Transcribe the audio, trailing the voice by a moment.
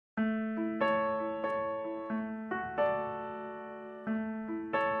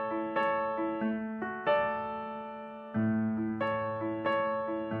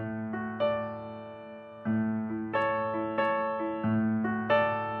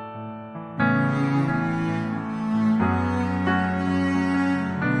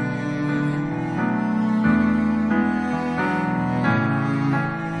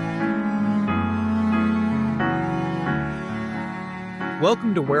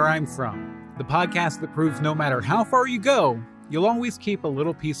Welcome to Where I'm From, the podcast that proves no matter how far you go, you'll always keep a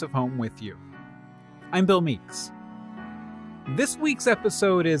little piece of home with you. I'm Bill Meeks. This week's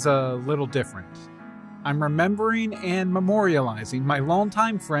episode is a little different. I'm remembering and memorializing my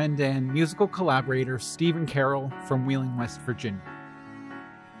longtime friend and musical collaborator, Stephan Carroll from Wheeling, West Virginia.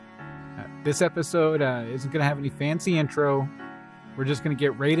 This episode isn't going to have any fancy intro. We're just going to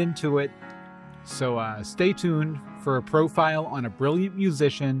get right into it. So stay tuned for a profile on a brilliant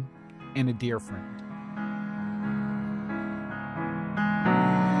musician and a dear friend.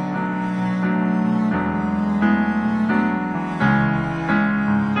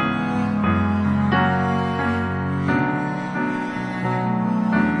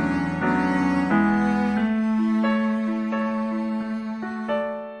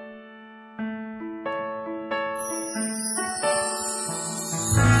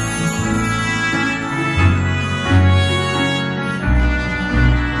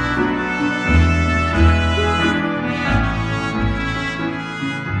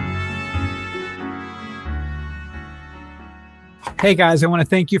 Hey guys, I want to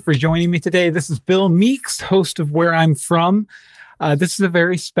thank you for joining me today. This is Bill Meeks, host of Where I'm From. This is a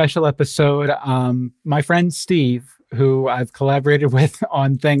very special episode. My friend Steve, who I've collaborated with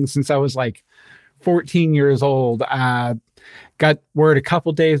on things since I was like 14 years old, got word a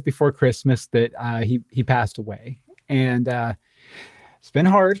couple days before Christmas that he passed away. And it's been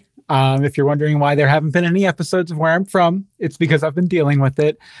hard. If you're wondering why there haven't been any episodes of Where I'm From, it's because I've been dealing with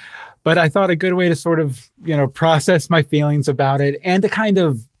it. But I thought a good way to sort of, process my feelings about it and to kind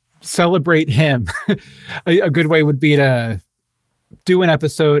of celebrate him, a good way would be to do an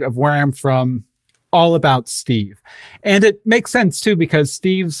episode of Where I'm From, all about Steve. And it makes sense too, because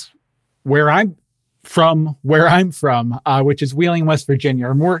Steve's where I'm from, which is Wheeling, West Virginia,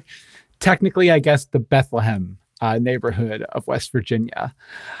 or more technically, I guess, the Bethlehem neighborhood of West Virginia.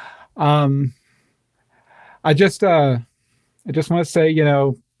 I just want to say,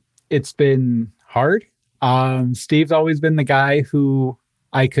 it's been hard. Steve's always been the guy who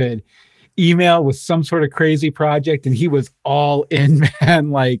I could email with some sort of crazy project, and he was all in,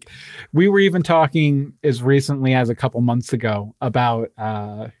 man. Like, we were even talking as recently as a couple months ago about,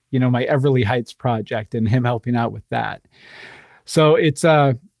 my Everly Heights project and him helping out with that. So it's,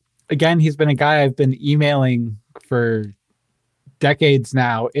 again, he's been a guy I've been emailing for decades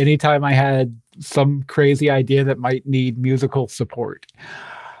now. Anytime I had some crazy idea that might need musical support.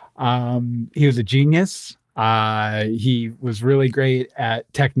 He was a genius. He was really great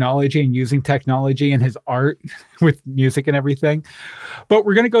at technology and using technology in his art with music and everything. But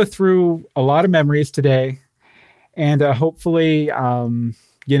we're going to go through a lot of memories today. And hopefully,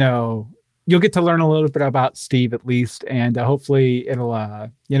 you'll get to learn a little bit about Steve at least. And hopefully it'll,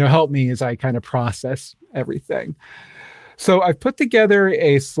 help me as I kind of process everything. So I've put together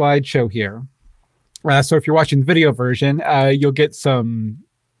a slideshow here. So if you're watching the video version, you'll get some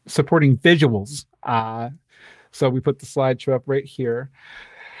supporting visuals. So we put the slideshow up right here.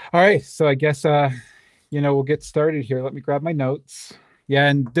 All right. So I guess, we'll get started here. Let me grab my notes. Yeah.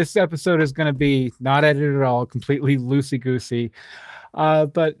 And this episode is going to be not edited at all, completely loosey-goosey.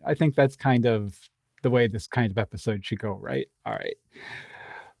 But I think that's kind of the way this kind of episode should go, right? All right.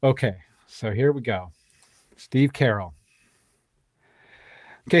 Okay. So here we go. Steve Carroll.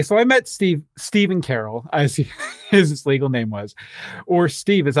 Okay, so I met Stephan Carroll, as his legal name was, or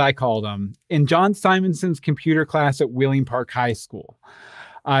Steve as I called him, in John Simonson's computer class at Wheeling Park High School.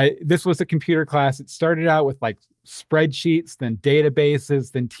 This was a computer class. It started out with like spreadsheets, then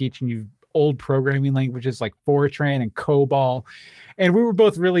databases, then teaching you old programming languages like Fortran and COBOL. And we were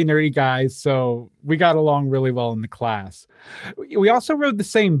both really nerdy guys, so we got along really well in the class. We also rode the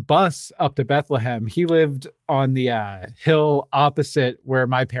same bus up to Bethlehem. He lived on the hill opposite where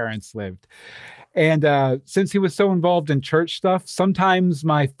my parents lived. And since he was so involved in church stuff, sometimes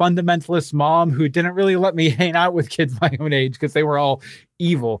my fundamentalist mom, who didn't really let me hang out with kids my own age because they were all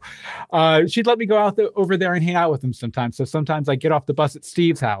evil, she'd let me go out over there and hang out with them sometimes. So sometimes I get off the bus at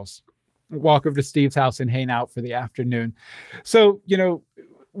Steve's house, walk over to Steve's house and hang out for the afternoon. So,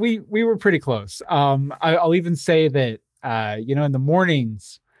 we were pretty close. I'll even say that, in the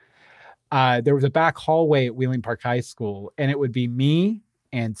mornings, there was a back hallway at Wheeling Park High School, and it would be me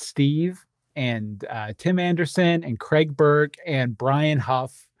and Steve and Tim Anderson and Craig Burke and Brian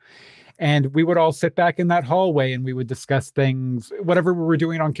Huff. And we would all sit back in that hallway and we would discuss things, whatever we were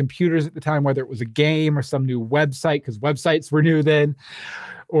doing on computers at the time, whether it was a game or some new website, because websites were new then,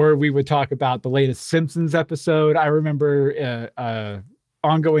 or we would talk about the latest Simpsons episode. I remember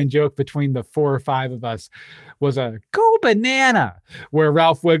ongoing joke between the 4 or 5 of us was a go banana, where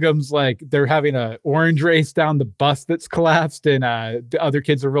Ralph Wiggum's like, they're having a orange race down the bus that's collapsed, and the other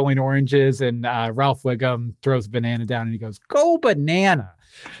kids are rolling oranges, and Ralph Wiggum throws a banana down and he goes, go banana.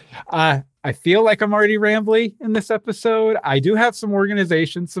 I feel like I'm already rambly in this episode. I do have some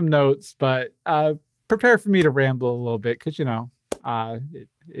organization, some notes, but prepare for me to ramble a little bit because,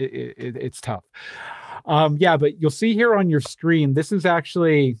 it's tough. Yeah, but you'll see here on your screen, this is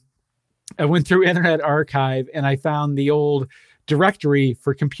actually, I went through Internet Archive and I found the old directory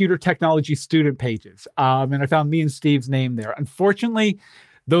for computer technology student pages. And I found me and Steve's name there. Unfortunately,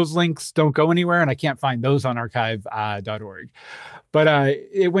 those links don't go anywhere and I can't find those on archive.org. But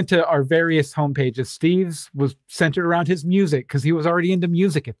it went to our various homepages. Steve's was centered around his music because he was already into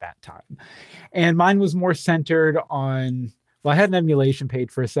music at that time. And mine was more centered on, well, I had an emulation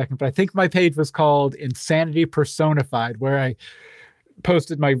page for a second, but I think my page was called Insanity Personified, where I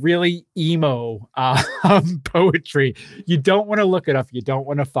posted my really emo poetry. You don't want to look it up. You don't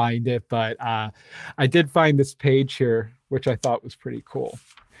want to find it. But I did find this page here, which I thought was pretty cool.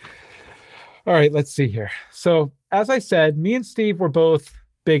 All right, let's see here. So as I said, me and Steve were both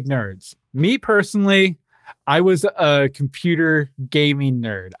big nerds. Me personally, I was a computer gaming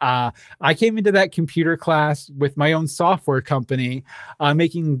nerd. I came into that computer class with my own software company,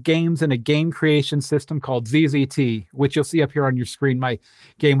 making games in a game creation system called ZZT, which you'll see up here on your screen. My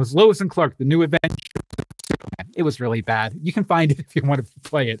game was Lois and Clark, The New Adventure of Superman. It was really bad. You can find it if you want to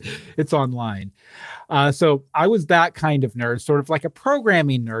play it. It's online. So I was that kind of nerd, sort of like a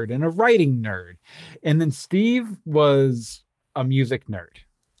programming nerd and a writing nerd. And then Steve was a music nerd.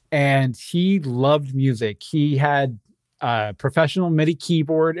 And he loved music. He had a professional MIDI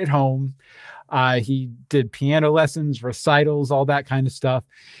keyboard at home. He did piano lessons, recitals, all that kind of stuff.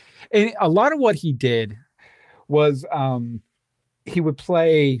 And a lot of what he did was he would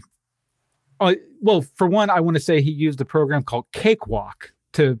play. Well, for one, I want to say he used a program called Cakewalk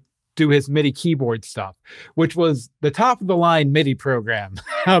to do his MIDI keyboard stuff, which was the top of the line MIDI program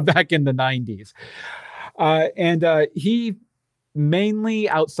back in the 90s. And he mainly,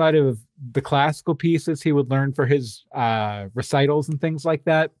 outside of the classical pieces he would learn for his recitals and things like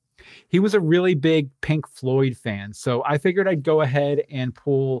that, he was a really big Pink Floyd fan. So I figured I'd go ahead and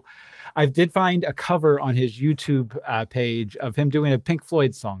pull. I did find a cover on his YouTube page of him doing a Pink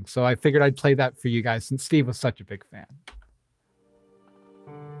Floyd song. So I figured I'd play that for you guys since Steve was such a big fan.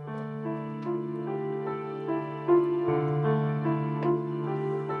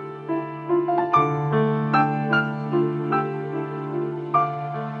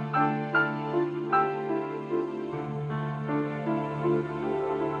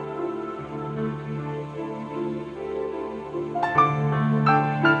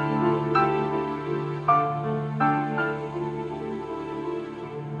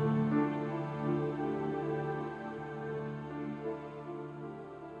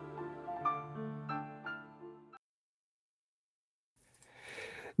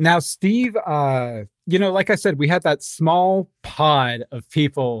 Now, Steve, like I said, we had that small pod of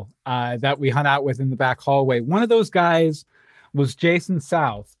people that we hung out with in the back hallway. One of those guys was Jason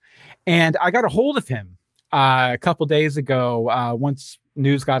South. And I got a hold of him a couple days ago once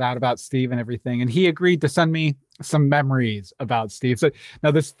news got out about Steve and everything. And he agreed to send me some memories about Steve. So now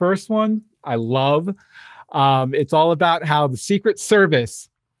this first one I love. It's all about how the Secret Service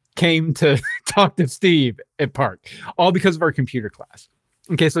came to talk to Steve at Park, all because of our computer class.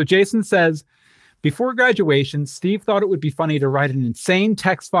 Okay, so Jason says, before graduation, Steve thought it would be funny to write an insane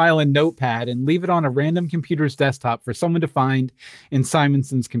text file in Notepad and leave it on a random computer's desktop for someone to find in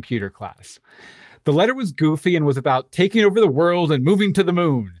Simonson's computer class. The letter was goofy and was about taking over the world and moving to the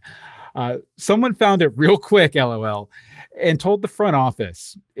moon. Someone found it real quick, LOL, and told the front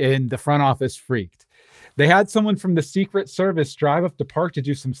office, and the front office freaked. They had someone from the Secret Service drive up to Park to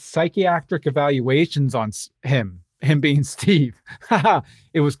do some psychiatric evaluations on him being Steve.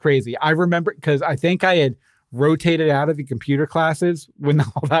 It was crazy. I remember because I think I had rotated out of the computer classes when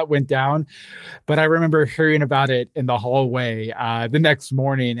all that went down, but I remember hearing about it in the hallway the next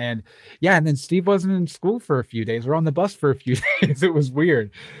morning. And then Steve wasn't in school for a few days or on the bus for a few days. It was weird,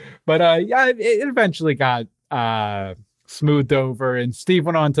 but it eventually got smoothed over, and Steve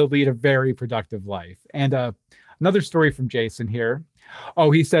went on to lead a very productive life. And another story from Jason here.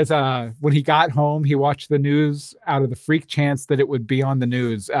 Oh, he says when he got home, he watched the news out of the freak chance that it would be on the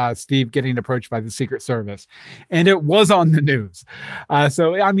news, Steve getting approached by the Secret Service. And it was on the news.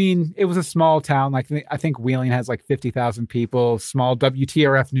 So, I mean, it was a small town. Like I think Wheeling has like 50,000 people, small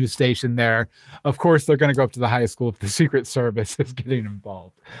WTRF news station there. Of course, they're going to go up to the high school if the Secret Service is getting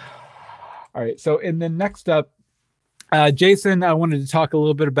involved. All right. So, and then next up, Jason, I wanted to talk a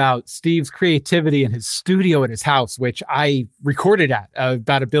little bit about Steve's creativity in his studio at his house, which I recorded at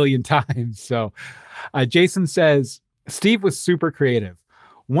about 1 billion times. So Jason says, Steve was super creative.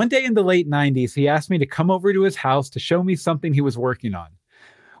 One day in the late 90s, he asked me to come over to his house to show me something he was working on.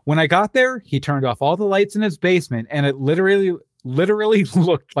 When I got there, he turned off all the lights in his basement, and it literally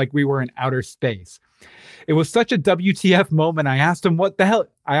looked like we were in outer space. It was such a WTF moment. I asked him, what in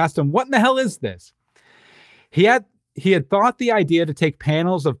the hell is this? He had thought the idea to take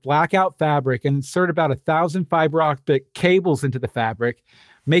panels of blackout fabric and insert about 1,000 fiber optic cables into the fabric,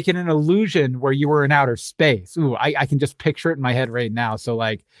 making an illusion where you were in outer space. Ooh, I can just picture it in my head right now. So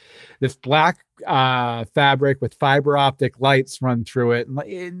like this black fabric with fiber optic lights run through it, and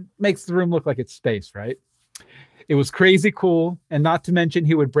it makes the room look like it's space, right? It was crazy cool. And not to mention,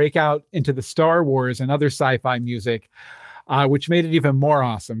 he would break out into the Star Wars and other sci-fi music, which made it even more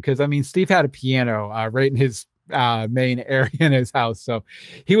awesome. Because, I mean, Steve had a piano right in his main area in his house. So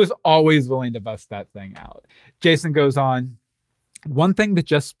he was always willing to bust that thing out. Jason goes on, one thing that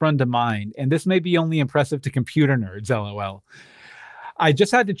just sprung to mind, and this may be only impressive to computer nerds, LOL. I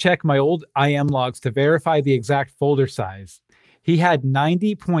just had to check my old IM logs to verify the exact folder size. He had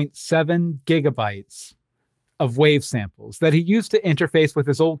 90.7 gigabytes of wave samples that he used to interface with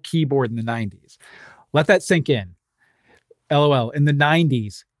his old keyboard in the 90s. Let that sink in. LOL. In the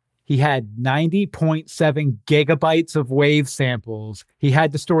 90s, he had 90.7 gigabytes of wave samples he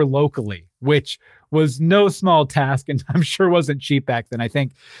had to store locally, which was no small task, and I'm sure wasn't cheap back then. I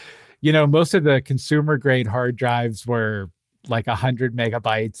think, most of the consumer grade hard drives were like 100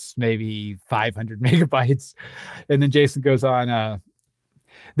 megabytes, maybe 500 megabytes. And then Jason goes on,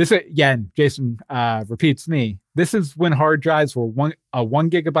 this again, Jason repeats me. This is when hard drives were 1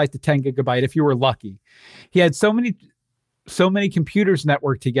 gigabyte to 10 gigabyte if you were lucky. He had so many computers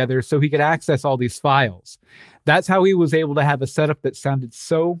networked together so he could access all these files. That's how he was able to have a setup that sounded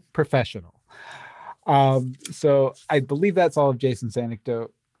so professional. So I believe that's all of Jason's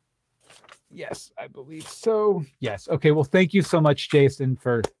anecdote. Yes, I believe so. Yes. Okay. Well, thank you so much, Jason,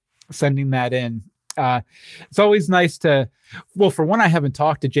 for sending that in. It's always nice to, for one, I haven't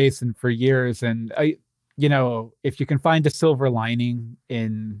talked to Jason for years, and if you can find a silver lining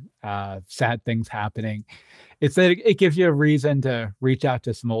in sad things happening, it's that it gives you a reason to reach out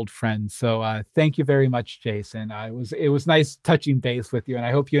to some old friends. So thank you very much, Jason. It was nice touching base with you, and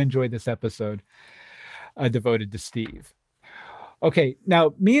I hope you enjoyed this episode devoted to Steve. Okay,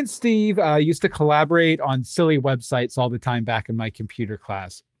 now me and Steve used to collaborate on silly websites all the time back in my computer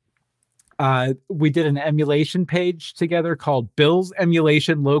class. We did an emulation page together called Bill's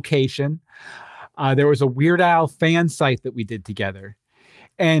Emulation Location. There was a Weird Al fan site that we did together.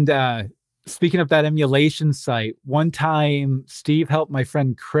 And speaking of that emulation site, one time Steve helped my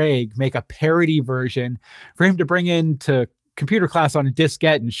friend Craig make a parody version for him to bring into computer class on a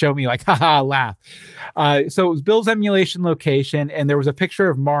diskette and show me, like, haha, laugh. So it was Bill's Emulation Location, and there was a picture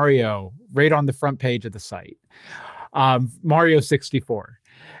of Mario right on the front page of the site. Mario 64.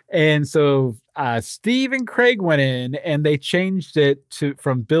 And so Steve and Craig went in and they changed it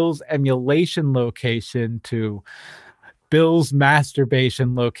from Bill's Emulation Location to Bill's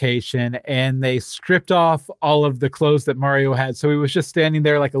Masturbation Location, and they stripped off all of the clothes that Mario had. So he was just standing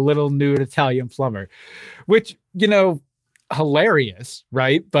there like a little nude Italian plumber, which, hilarious,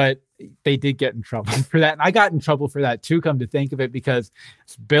 right? But they did get in trouble for that. And I got in trouble for that too, come to think of it, because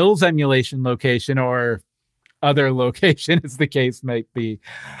it's Bill's Emulation Location, or other location, as the case might be.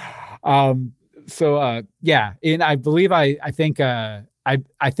 Yeah. And I believe I think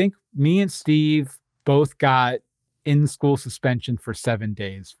me and Steve both got in-school suspension for 7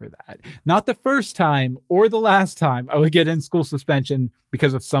 days for that. Not the first time or the last time I would get in-school suspension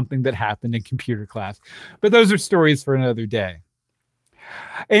because of something that happened in computer class. But those are stories for another day.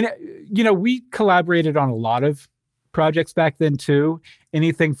 And, we collaborated on a lot of projects back then too.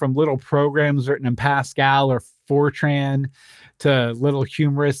 Anything from little programs written in Pascal or Fortran to little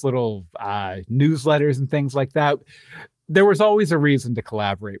humorous little newsletters and things like that. There was always a reason to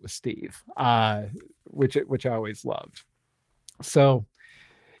collaborate with Steve, which I always loved. So,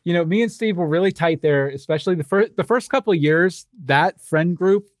 me and Steve were really tight there, especially the first couple of years. That friend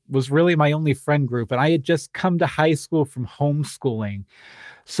group was really my only friend group, and I had just come to high school from homeschooling.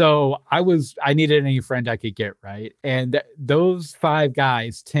 So I needed any friend I could get, right? And those 5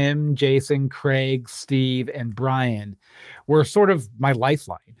 guys, Tim, Jason, Craig, Steve, and Brian, were sort of my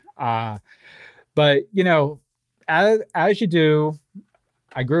lifeline. But, as you do,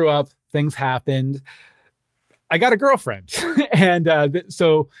 I grew up, things happened. I got a girlfriend. And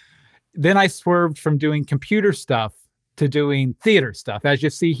so then I swerved from doing computer stuff to doing theater stuff, as you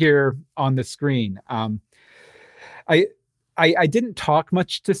see here on the screen. I, I didn't talk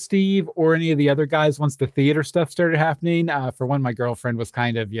much to Steve or any of the other guys once the theater stuff started happening. For one, my girlfriend was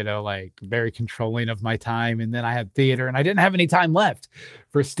kind of, like very controlling of my time. And then I had theater and I didn't have any time left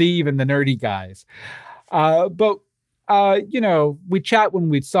for Steve and the nerdy guys. But we chat when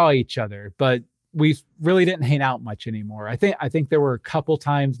we saw each other, but we really didn't hang out much anymore. I think there were a couple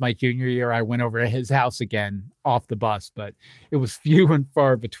times my junior year I went over to his house again off the bus, but it was few and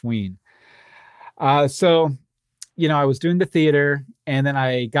far between. So I was doing the theater, and then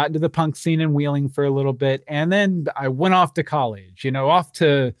I got into the punk scene in Wheeling for a little bit, and then I went off to college, off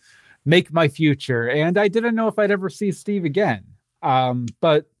to make my future. And I didn't know if I'd ever see Steve again.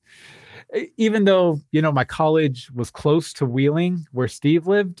 But even though, my college was close to Wheeling where Steve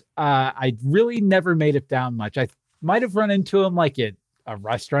lived, I really never made it down much. I might have run into him like at a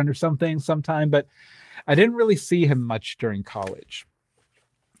restaurant or something sometime, but I didn't really see him much during college.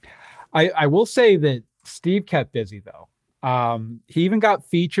 I will say that Steve kept busy, though. He even got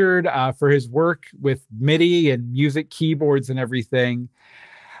featured for his work with MIDI and music keyboards and everything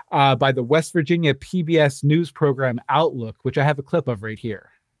by the West Virginia PBS news program Outlook, which I have a clip of right here.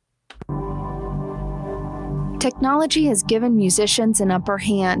 Technology has given musicians an upper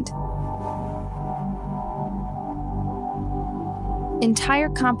hand. Entire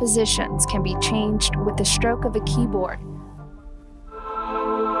compositions can be changed with the stroke of a keyboard.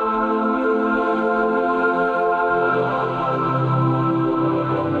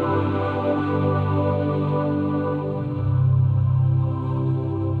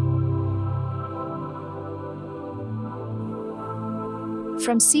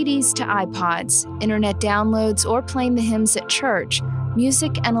 From CDs to iPods, internet downloads, or playing the hymns at church,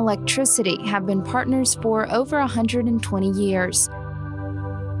 music and electricity have been partners for over 120 years.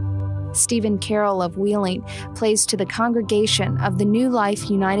 Stephan Carroll of Wheeling plays to the congregation of the New Life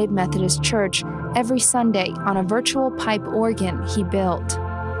United Methodist Church every Sunday on a virtual pipe organ he built.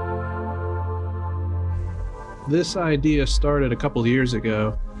 This idea started a couple years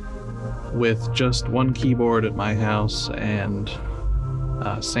ago with just one keyboard at my house and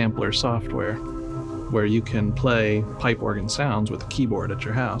sampler software where you can play pipe organ sounds with a keyboard at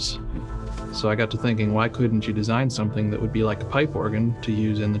your house. So I got to thinking, why couldn't you design something that would be like a pipe organ to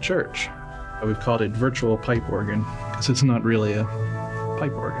use in the church? We've called it virtual pipe organ because it's not really a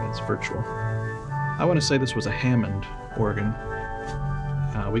pipe organ, it's virtual. I want to say this was a Hammond organ.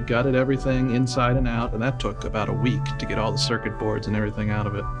 We gutted everything inside and out, and that took about a week to get all the circuit boards and everything out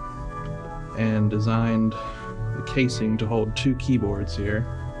of it, and designed the casing to hold two keyboards here.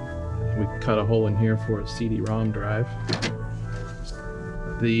 We cut a hole in here for a CD-ROM drive.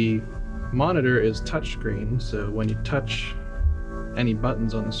 The monitor is touchscreen, so when you touch any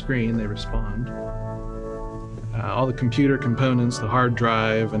buttons on the screen, they respond. All the computer components, the hard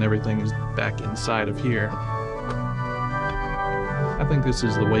drive, and everything is back inside of here. I think this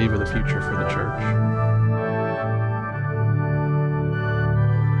is the wave of the future for the church.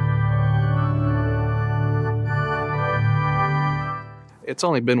 It's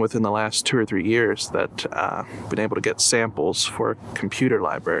only been within the last 2 or 3 years that I've been able to get samples for computer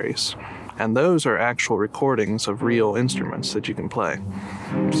libraries. And those are actual recordings of real instruments that you can play.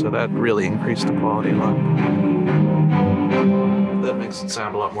 So that really increased the quality a lot. That makes it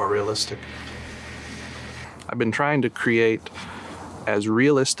sound a lot more realistic. I've been trying to create as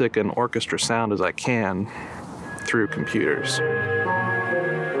realistic an orchestra sound as I can through computers.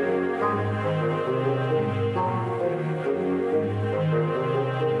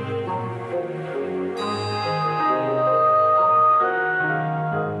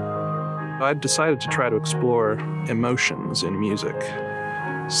 I decided to try to explore emotions in music.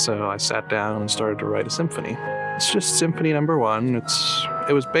 So I sat down and started to write a symphony. It's just Symphony Number 1.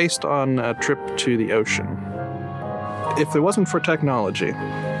 It was based on a trip to the ocean. If it wasn't for technology,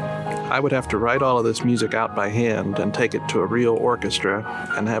 I would have to write all of this music out by hand and take it to a real orchestra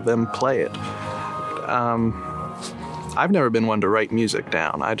and have them play it. I've never been one to write music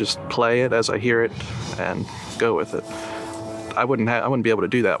down. I just play it as I hear it and go with it. I wouldn't be able to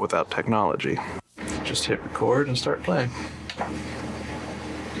do that without technology. Just hit record and start playing.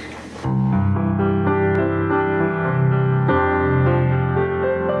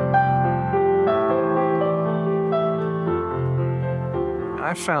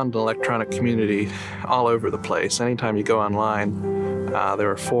 I found an electronic community all over the place. Anytime you go online, there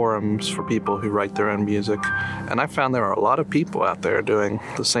are forums for people who write their own music. And I found there are a lot of people out there doing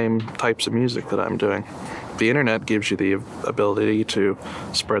the same types of music that I'm doing. The internet gives you the ability to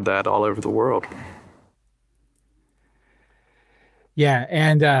spread that all over the world. Yeah,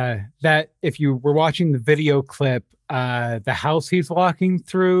 and that if you were watching the video clip, the house he's walking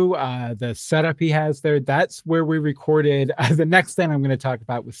through, the setup he has there, that's where we recorded the next thing I'm going to talk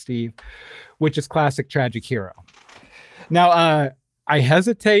about with Steve, which is Classic Tragic Hero. Now, I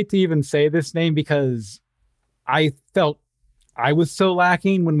hesitate to even say this name because I felt I was so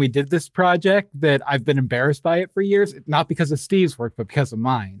lacking when we did this project that I've been embarrassed by it for years, not because of Steve's work, but because of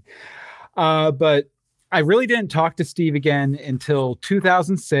mine. But I really didn't talk to Steve again until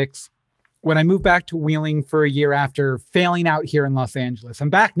 2006 when I moved back to Wheeling for a year after failing out here in Los Angeles. I'm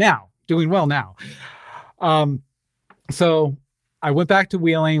back now, doing well now. So I went back to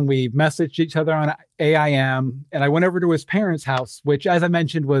Wheeling. We messaged each other on AIM, and I went over to his parents' house, which, as I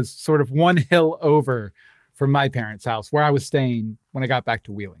mentioned, was sort of one hill over from my parents' house where I was staying when I got back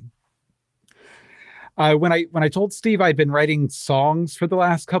to Wheeling. When I told Steve I'd been writing songs for the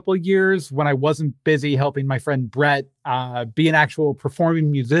last couple of years when I wasn't busy helping my friend Brett be an actual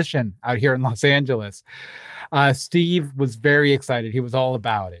performing musician out here in Los Angeles, Steve was very excited. He was all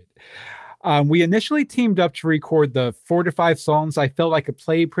about it. We initially teamed up to record the 4 to 5 songs I felt I could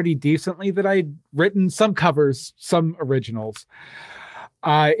play pretty decently that I'd written, some covers, some originals.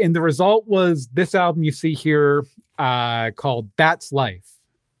 And the result was this album you see here called That's Life.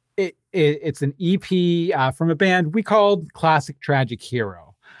 It's an EP from a band we called Classic Tragic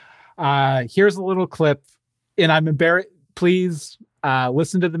Hero. Here's a little clip, and I'm embarrassed. Please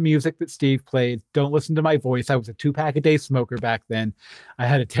listen to the music that Steve played. Don't listen to my voice. I was a 2-pack-a-day smoker back then. I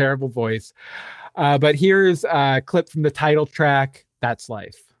had a terrible voice. But here's a clip from the title track, That's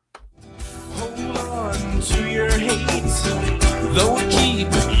Life. Hold on to your hate, though it keep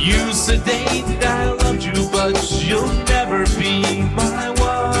you sedate. I loved you, but you'll never be my wife.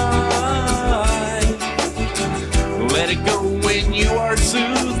 Let it go when you are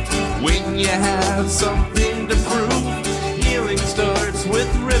soothed, when you have something to prove. Healing starts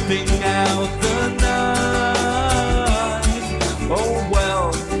with ripping out the knife. Oh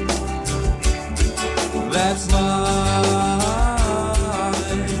well, that's life.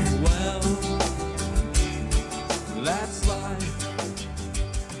 Well, that's life.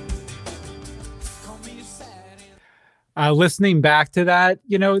 Call me sad. Listening back to that,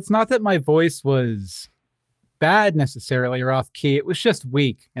 it's not that my voice was bad necessarily or off key. It was just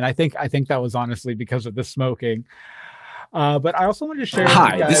weak. And I think that was honestly because of the smoking. But I also wanted to share.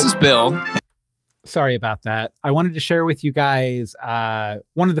 Hi, this is Bill. Sorry about that. I wanted to share with you guys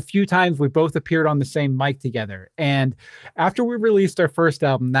one of the few times we both appeared on the same mic together. And after we released our first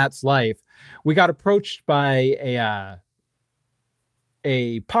album, That's Life, we got approached by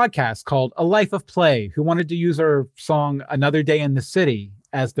a podcast called A Life of Play, who wanted to use our song Another Day in the City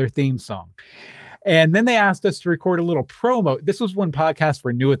as their theme song. And then they asked us to record a little promo. This was when podcasts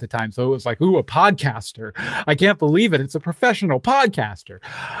were new at the time. So it was like, ooh, a podcaster. I can't believe it. It's a professional podcaster.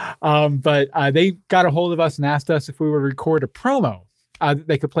 But they got a hold of us and asked us if we would record a promo that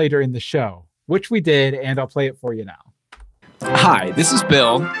they could play during the show, which we did. And I'll play it for you now. Hi, this is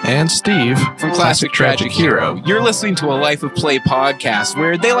Bill And Steve from Classic Tragic Hero. You're listening to a Life of Play podcast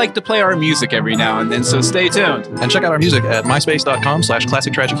where they like to play our music every now and then, so stay tuned. And check out our music at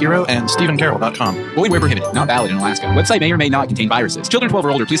myspace.com/classictragichero and stephancarroll.com. Void where prohibited, not valid in Alaska. Website may or may not contain viruses. Children 12 or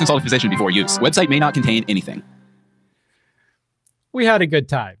older, please consult a physician before use. Website may not contain anything. We had a good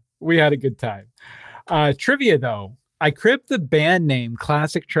time. Trivia, though. I cribbed the band name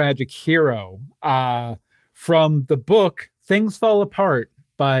Classic Tragic Hero from the book Things Fall Apart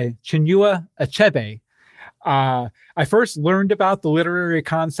by Chinua Achebe. I first learned about the literary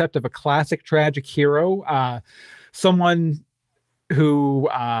concept of a classic tragic hero, someone who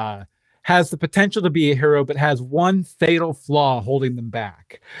has the potential to be a hero, but has one fatal flaw holding them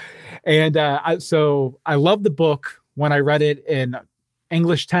back. And so I loved the book when I read it in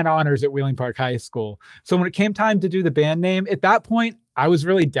English 10 honors at Wheeling Park High School. So when it came time to do the band name, at that point, I was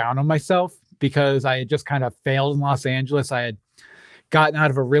really down on myself because I had just kind of failed in Los Angeles. I had gotten out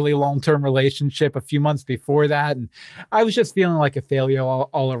of a really long-term relationship a few months before that. And I was just feeling like a failure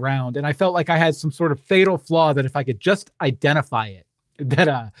all around. And I felt like I had some sort of fatal flaw that if I could just identify it,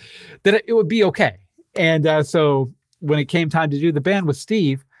 that it would be okay. And so when it came time to do the band with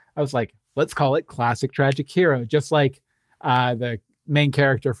Steve, I was like, let's call it Classic Tragic Hero, just like the main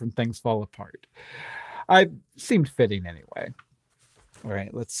character from Things Fall Apart. I seemed fitting anyway. All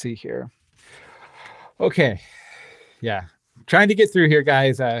right, let's see here. Okay. Yeah. Trying to get through here,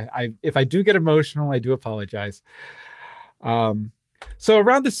 guys. If I do get emotional, I do apologize. So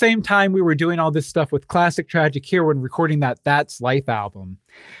around the same time we were doing all this stuff with Classic Tragic Hero and recording That's Life album,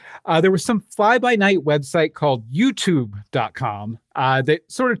 there was some fly-by-night website called youtube.com that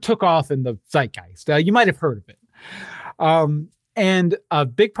sort of took off in the zeitgeist. You might have heard of it. And a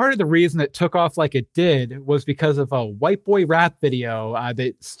big part of the reason it took off like it did was because of a white boy rap video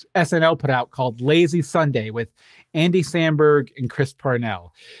that SNL put out called Lazy Sunday with Andy Samberg and Chris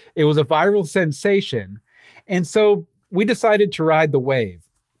Parnell. It was a viral sensation. And so we decided to ride the wave.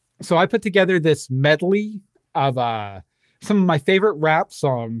 So I put together this medley of some of my favorite rap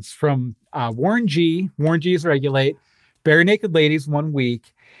songs from Warren G's Regulate, Bare Naked Ladies 1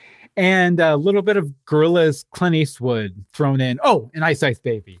 Week, and a little bit of Gorillaz Clint Eastwood thrown in. Oh, and Ice Ice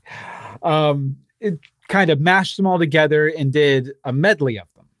Baby. It kind of mashed them all together and did a medley of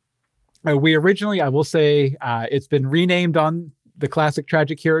them. We originally, I will say, it's been renamed on the Classic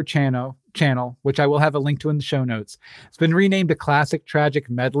Tragic Hero channel, which I will have a link to in the show notes. It's been renamed a Classic Tragic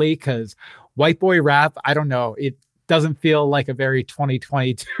Medley because white boy rap, I don't know, it doesn't feel like a very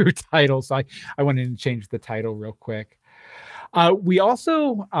 2022 title. So I wanted to change the title real quick. We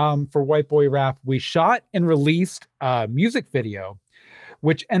also, for white boy rap, we shot and released a music video,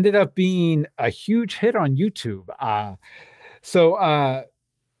 which ended up being a huge hit on YouTube. I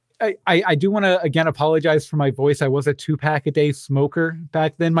do want to, again, apologize for my voice. I was a 2-pack-a-day smoker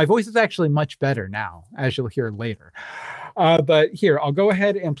back then. My voice is actually much better now, as you'll hear later. But here, I'll go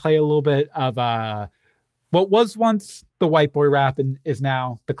ahead and play a little bit of what was once the white boy rap and is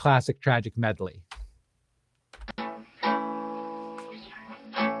now the Classic Tragic Medley.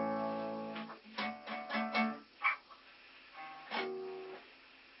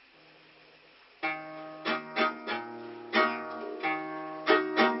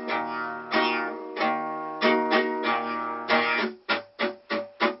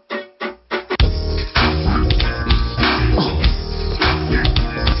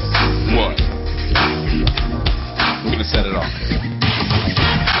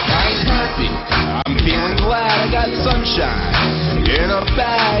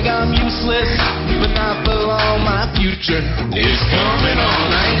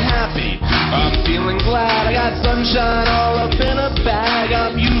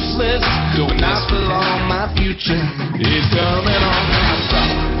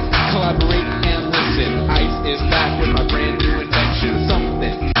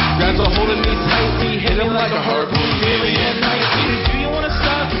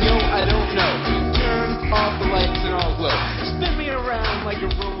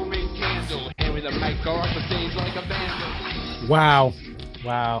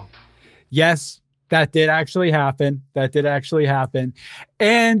 Wow. Yes, that did actually happen.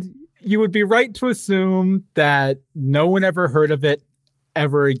 And you would be right to assume that no one ever heard of it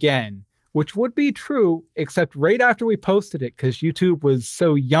ever again, which would be true, except right after we posted it, because YouTube was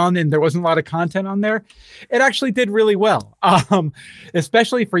so young and there wasn't a lot of content on there, it actually did really well,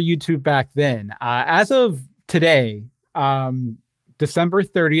 especially for YouTube back then. As of today, December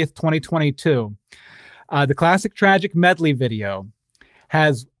 30th, 2022, the Classic Tragic Medley video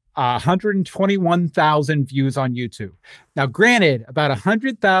has 121,000 views on YouTube. Now, granted, about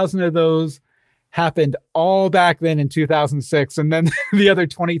 100,000 of those happened all back then in 2006, and then the other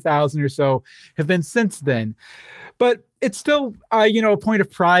 20,000 or so have been since then. But it's still, a point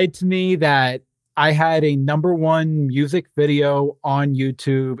of pride to me that I had a #1 music video on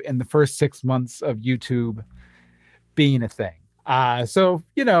YouTube in the first 6 months of YouTube being a thing. So,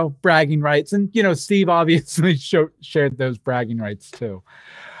 bragging rights. And, Steve obviously shared those bragging rights too.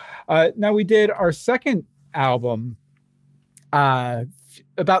 Now we did our second album about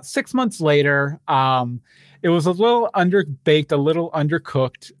 6 months later. It was a little underbaked, a little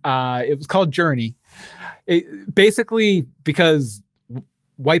undercooked. It was called Journey. Basically, because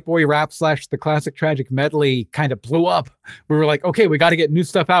white boy rap / the Classic Tragic Medley kind of blew up, we were like, okay, we got to get new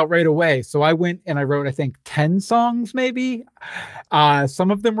stuff out right away. So I went and I wrote, I think 10 songs, maybe.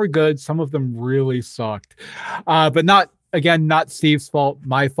 Some of them were good. Some of them really sucked. But not Steve's fault,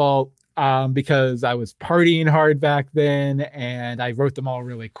 my fault, because I was partying hard back then and I wrote them all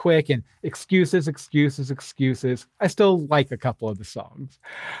really quick, and excuses. I still like a couple of the songs.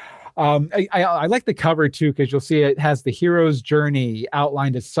 I like the cover too, because you'll see it has the hero's journey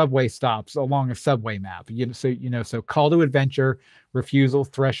outlined as subway stops along a subway map. So Call to Adventure, Refusal,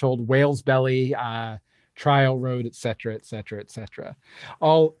 Threshold, Whale's Belly, Trial Road, etc.,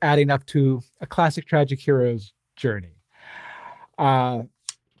 all adding up to a Classic Tragic Hero's journey. And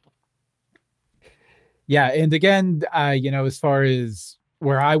again, as far as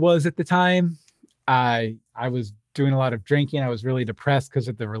where I was at the time, I was doing a lot of drinking. I was really depressed because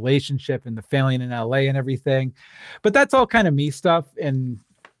of the relationship and the failing in LA and everything. But that's all kind of me stuff. And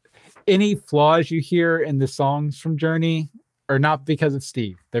any flaws you hear in the songs from Journey are not because of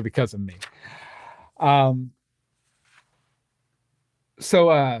Steve. They're because of me.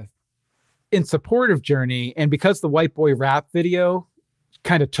 in support of Journey, and because the White Boy Rap video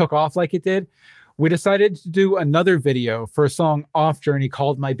kind of took off like it did, we decided to do another video for a song off Journey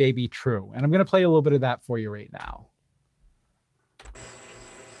called My Baby True. And I'm going to play a little bit of that for you right now.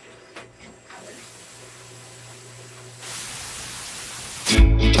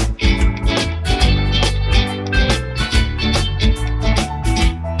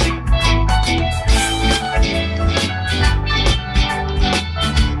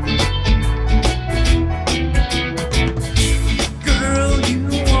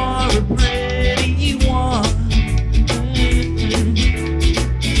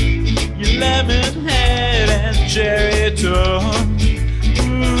 Cherry tongue.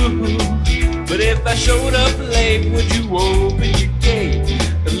 Ooh. But if I showed up late, would you open your gate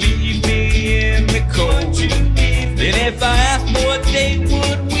and leave me in the cold? And if I asked for a date,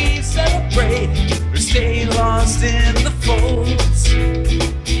 would we celebrate or stay lost in the folds?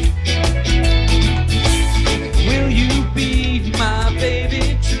 Will you be my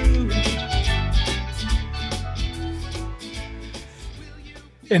baby true?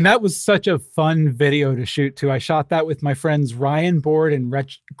 And that was such a fun video to shoot too. I shot that with my friends Ryan Board and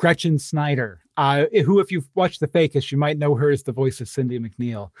Gretchen Snyder, who, if you've watched The Fakist, you might know her as the voice of Cindy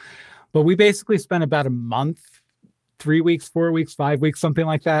McNeil. But we basically spent about a month, 3 weeks, 4 weeks, 5 weeks, something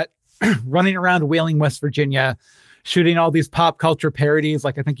like that, running around Wheeling, West Virginia, shooting all these pop culture parodies.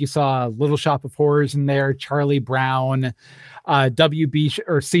 Like I think you saw Little Shop of Horrors in there, Charlie Brown, WB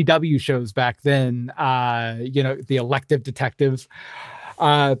or CW shows back then, the Elective Detectives.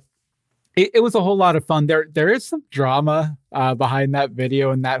 It was a whole lot of fun. There is some drama behind that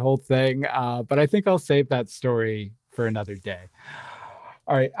video and that whole thing, but I think I'll save that story for another day.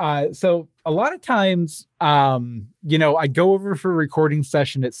 All right. So a lot of times, I go over for a recording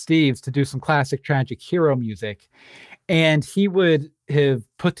session at Steve's to do some classic Tragic Hero music, and he would have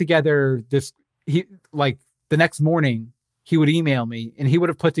put together this. The next morning, he would email me, and he would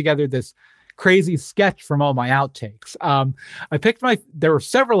have put together this crazy sketch from all my outtakes. I picked there were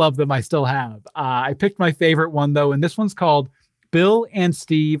several of them I still have. I picked my favorite one though, and this one's called Bill and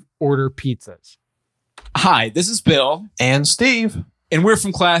Steve Order Pizzas. Hi, this is Bill. And Steve. And we're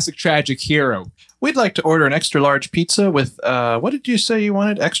from Classic Tragic Hero. We'd like to order an extra large pizza with, what did you say you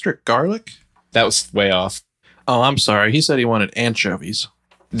wanted? Extra garlic? That was way off. Oh, I'm sorry. He said he wanted anchovies.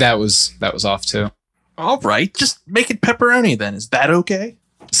 That was off too. All right. Just make it pepperoni then. Is that okay?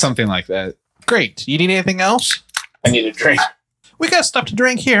 Something like that. Great. You need anything else? I need a drink. We got stuff to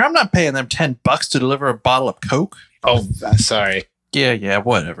drink here. I'm not paying them $10 to deliver a bottle of Coke. Oh, sorry. Yeah,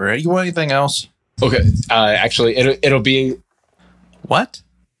 whatever. You want anything else? Okay. Actually, it'll be... What?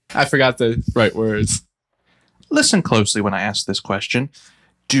 I forgot the right words. Listen closely when I ask this question.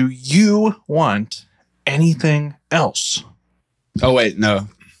 Do you want anything else? Oh, wait, no.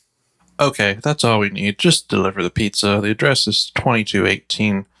 Okay, that's all we need. Just deliver the pizza. The address is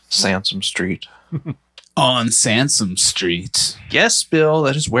 2218 Sansom Street. On Sansom Street. Yes, Bill,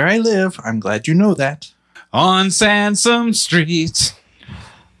 that is where I live. I'm glad you know that. On Sansom Street.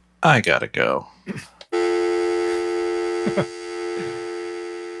 I gotta go.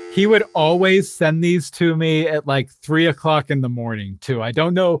 He would always send these to me at like 3 o'clock in the morning too. I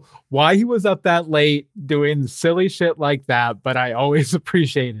don't know why he was up that late doing silly shit like that, but I always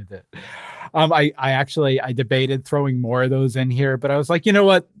appreciated it. I debated throwing more of those in here, but I was like, you know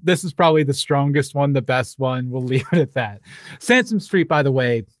what? This is probably the strongest one, the best one. We'll leave it at that. Sansom Street, by the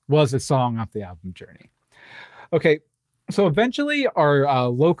way, was a song off the album Journey. Okay, so eventually our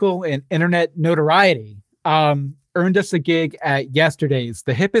local and internet notoriety earned us a gig at Yesterday's,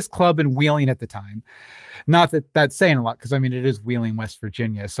 the hippest club in Wheeling at the time. Not that that's saying a lot, because I mean, it is Wheeling, West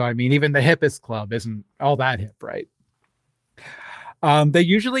Virginia. So I mean, even the hippest club isn't all that hip, right? They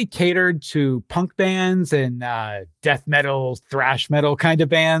usually catered to punk bands and death metal, thrash metal kind of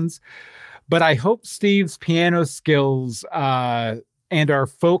bands. But I hope Steve's piano skills and our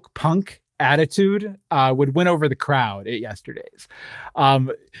folk punk attitude would win over the crowd at Yesterday's.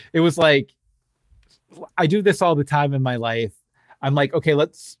 It was like, I do this all the time in my life. I'm like, okay,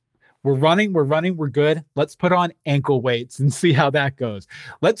 we're running, we're good. Let's put on ankle weights and see how that goes.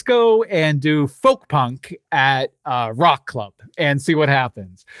 Let's go and do folk punk at Rock Club and see what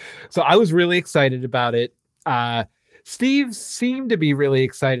happens. So I was really excited about it. Steve seemed to be really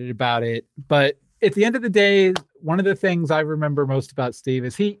excited about it, but at the end of the day, one of the things I remember most about Steve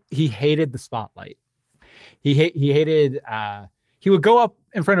is he hated the spotlight. He hated, he would go up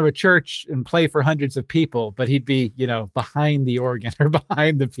in front of a church and play for hundreds of people, but he'd be, behind the organ or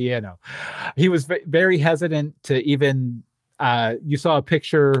behind the piano. He was very hesitant to even, you saw a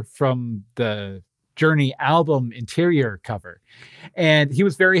picture from the Journey album interior cover. And he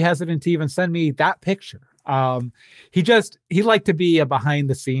was very hesitant to even send me that picture. He liked to be a behind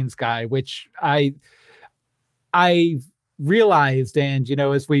the scenes guy, which I realized. And, you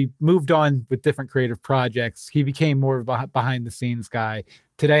know, as we moved on with different creative projects, he became more of a behind the scenes guy.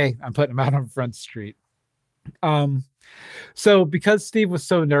 Today, I'm putting him out on Front Street. So because Steve was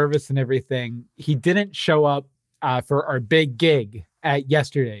so nervous and everything, he didn't show up for our big gig at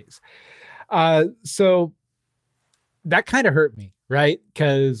yesterday's. So that kind of hurt me, right?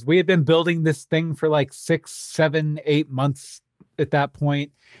 Because we had been building this thing for like 6, 7, 8 months at that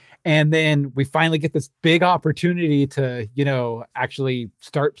point. And then we finally get this big opportunity to, you know, actually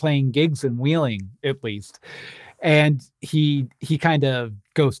start playing gigs in Wheeling, at least. And he kind of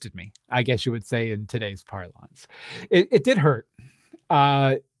ghosted me, I guess you would say in today's parlance. It did hurt.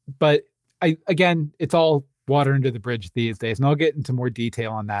 But again, it's all water under the bridge these days. And I'll get into more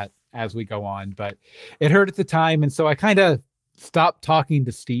detail on that as we go on. But it hurt at the time. And so I kind of stopped talking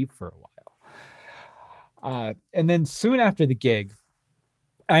to Steve for a while. And then soon after the gig,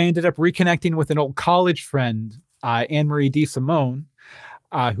 I ended up reconnecting with an old college friend, Anne-Marie DeSimone,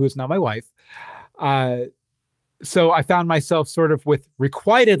 who is now my wife. So I found myself sort of with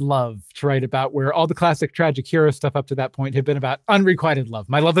requited love to write about, where all the classic tragic hero stuff up to that point had been about unrequited love.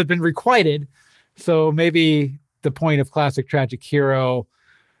 My love had been requited. So maybe the point of classic tragic hero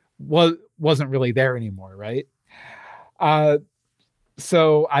wasn't really there anymore, right?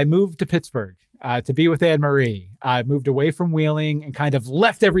 So I moved to Pittsburgh to be with Anne-Marie. I moved away from Wheeling and kind of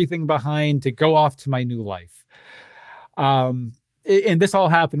left everything behind to go off to my new life. And this all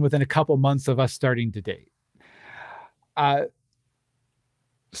happened within a couple months of us starting to date.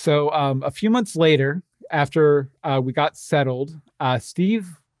 So a few months later, after we got settled,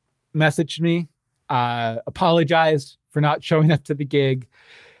 Steve messaged me, apologized for not showing up to the gig,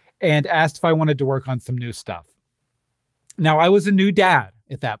 and asked if I wanted to work on some new stuff. Now, I was a new dad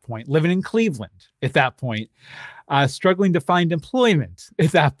at that point, living in Cleveland at that point, struggling to find employment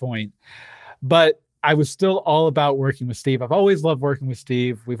at that point. But I was still all about working with Steve. I've always loved working with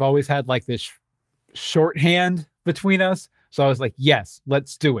Steve. We've always had like this shorthand between us. So I was like, yes,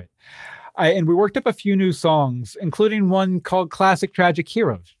 let's do it. And we worked up a few new songs, including one called Classic Tragic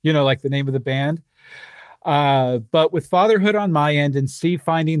Heroes, you know, like the name of the band. But with fatherhood on my end and Steve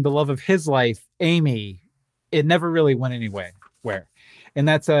finding the love of his life, Amy, it never really went anywhere. And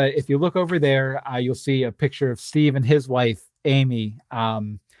that's if you look over there, you'll see a picture of Steve and his wife, Amy,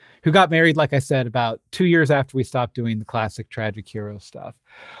 who got married, like I said, about 2 years after we stopped doing the classic tragic hero stuff.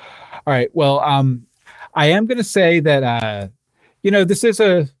 All right. Well, I am going to say that, you know, this is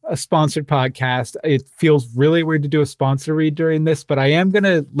a sponsored podcast. It feels really weird to do a sponsor read during this, but I am going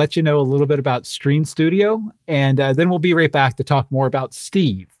to let you know a little bit about Stream Studio, and then we'll be right back to talk more about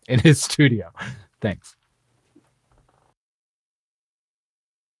Steve and his studio. Thanks.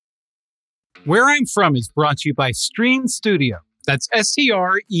 Where I'm From is brought to you by Stream Studio. That's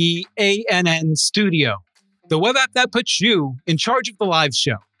STREANN Studio, the web app that puts you in charge of the live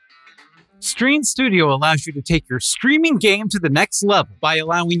show. Stream Studio allows you to take your streaming game to the next level by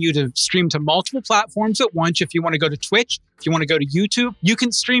allowing you to stream to multiple platforms at once. If you want to go to Twitch, if you want to go to YouTube, you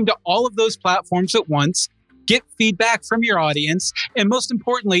can stream to all of those platforms at once, get feedback from your audience, and most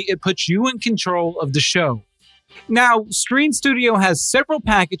importantly, it puts you in control of the show. Now, Stream Studio has several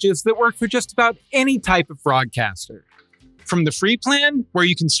packages that work for just about any type of broadcaster. From the free plan, where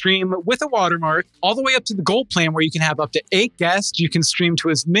you can stream with a watermark, all the way up to the gold plan, where you can have up to 8 guests. You can stream to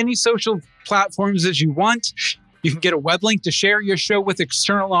as many social platforms as you want. You can get a web link to share your show with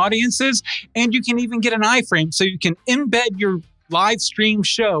external audiences. And you can even get an iframe so you can embed your live stream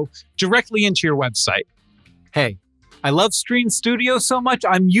show directly into your website. Hey, I love Stream Studio so much,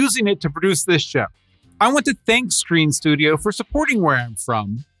 I'm using it to produce this show. I want to thank Stream Studio for supporting Where I'm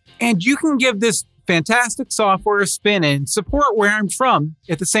From. And you can give this fantastic software a spin and support Where I'm From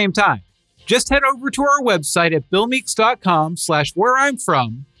at the same time. Just head over to our website at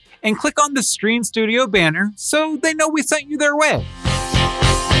billmeeks.com/whereimfrom and click on the Stream Studio banner so they know we sent you their way.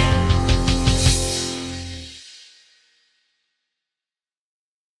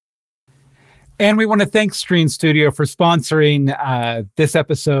 And we want to thank Stream Studio for sponsoring this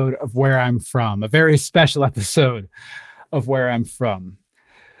episode of Where I'm From, a very special episode of Where I'm From.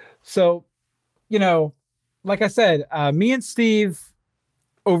 So, you know, like I said, me and Steve,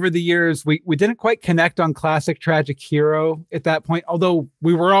 over the years, we didn't quite connect on Classic Tragic Hero at that point, although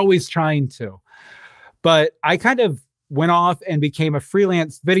we were always trying to. But I kind of went off and became a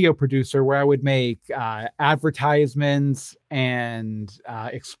freelance video producer where I would make advertisements and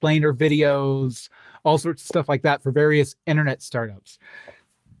explainer videos, all sorts of stuff like that for various internet startups.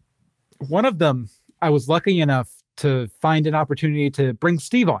 One of them I was lucky enough to find an opportunity to bring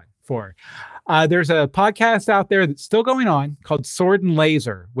Steve on for. There's a podcast out there that's still going on called Sword and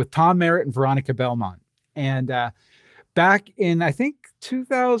Laser with Tom Merritt and Veronica Belmont. And back in, I think,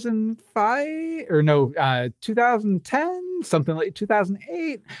 2005 or no, 2010, something like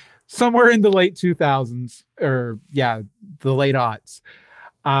 2008, somewhere in the late 2000s, or yeah, the late aughts,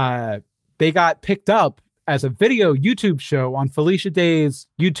 they got picked up as a video YouTube show on Felicia Day's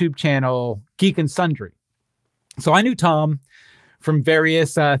YouTube channel, Geek and Sundry. So I knew Tom from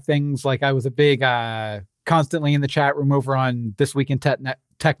various things. Like I was a big, constantly in the chat room over on This Week in Tech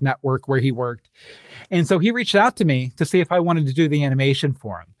Network where he worked. And so he reached out to me to see if I wanted to do the animation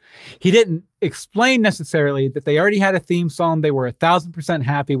for him. He didn't explain necessarily that they already had a theme song they were 1,000%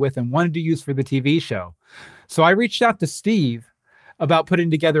 happy with and wanted to use for the TV show. So I reached out to Steve about putting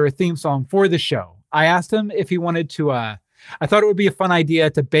together a theme song for the show. I asked him if he wanted to, I thought it would be a fun idea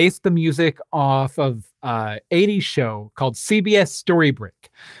to base the music off of 80s show called CBS Storybrick,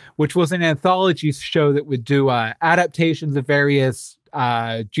 which was an anthology show that would do adaptations of various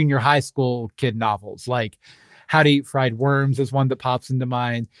junior high school kid novels, like How to Eat Fried Worms is one that pops into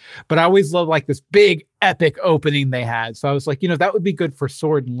mind. But I always loved like this big epic opening they had. So I was like, that would be good for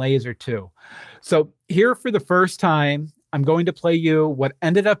Sword and Laser too. So here for the first time, I'm going to play you what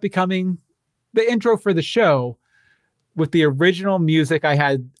ended up becoming the intro for the show with the original music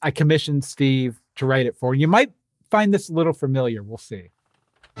I commissioned Steve to write it for. You might find this a little familiar. We'll see.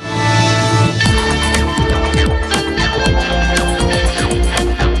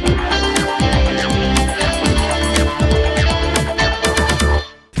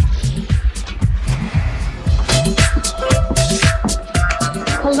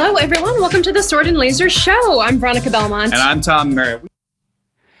 Hello, everyone. Welcome to the Sword and Laser Show. I'm Veronica Belmont. And I'm Tom Merritt.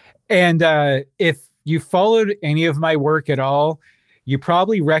 And if you followed any of my work at all, you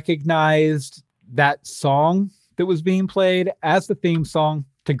probably recognized that song that was being played as the theme song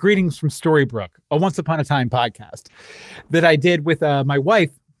to Greetings from Storybrooke, a Once Upon a Time podcast that I did with my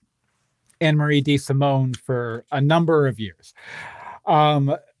wife, Anne-Marie DeSimone, for a number of years.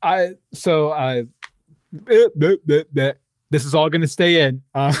 This is all going to stay in.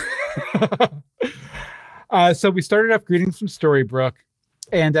 So we started off Greetings from Storybrooke,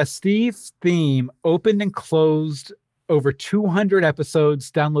 and Steve's theme opened and closed over 200 episodes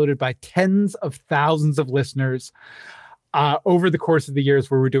downloaded by tens of thousands of listeners over the course of the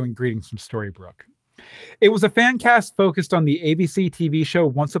years where we're doing Greetings from Storybrooke. It was a fan cast focused on the ABC TV show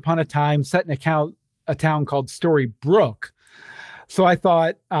Once Upon a Time, set in a town called Storybrooke. So I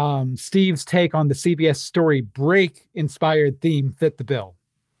thought Steve's take on the CBS Story Break inspired theme fit the bill.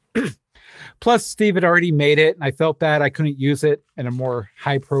 Plus, Steve had already made it, and I felt bad I couldn't use it in a more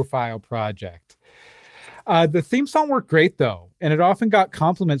high-profile project. The theme song worked great, though, and it often got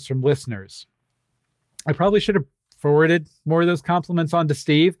compliments from listeners. I probably should have forwarded more of those compliments on to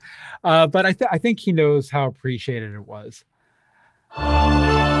Steve, but I think he knows how appreciated it was.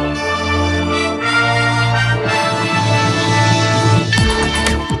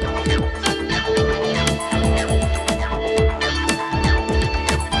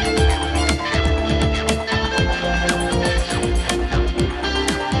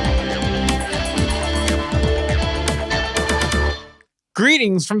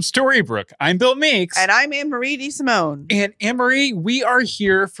 Greetings from Storybrooke. I'm Bill Meeks. And I'm Anne-Marie DeSimone. And Anne-Marie, we are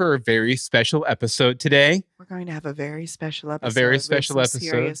here for a very special episode today. We're going to have a very special episode. A very special with some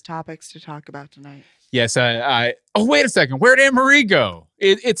episode. Serious topics to talk about tonight. Yes. Oh, wait a second. Where'd Anne-Marie go?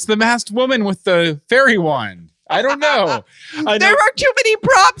 It's the masked woman with the fairy wand. I don't know. There are too many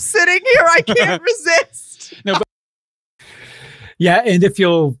props sitting here. I can't resist. No, but yeah, and if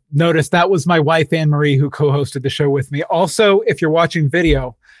you'll notice, that was my wife, Anne-Marie, who co-hosted the show with me. Also, if you're watching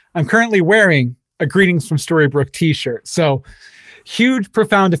video, I'm currently wearing a Greetings from Storybrooke t-shirt. So huge,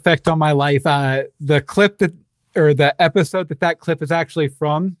 profound effect on my life. The clip the episode that clip is actually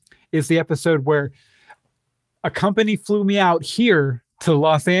from is the episode where a company flew me out here to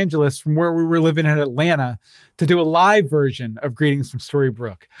Los Angeles from where we were living in Atlanta to do a live version of Greetings from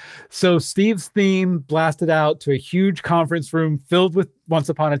Storybrooke. So Steve's theme blasted out to a huge conference room filled with Once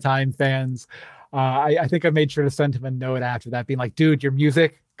Upon a Time fans. I think I made sure to send him a note after that being like, dude, your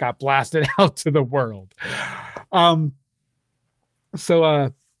music got blasted out to the world.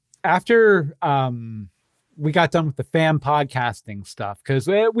 So after we got done with the fan podcasting stuff, because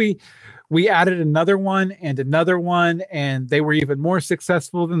we added another one, and they were even more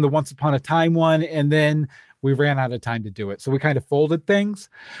successful than the Once Upon a Time one, and then we ran out of time to do it. So we kind of folded things.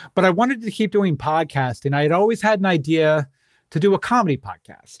 But I wanted to keep doing podcasting. I had always had an idea to do a comedy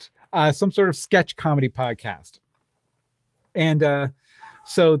podcast, some sort of sketch comedy podcast. And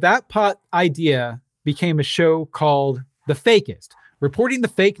so that idea became a show called The Fakist, reporting the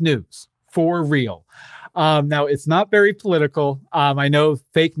fake news for real. Now, it's not very political. I know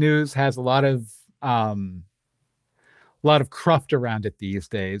fake news has a lot of cruft around it these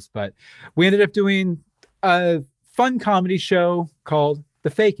days, but we ended up doing a fun comedy show called The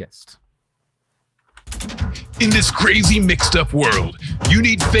Fakist. In this crazy mixed up world, you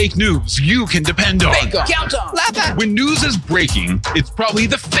need fake news you can depend on. Count on. When news is breaking, it's probably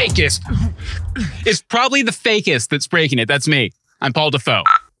the fakest. It's probably the fakest that's breaking it. That's me. I'm Paul Defoe.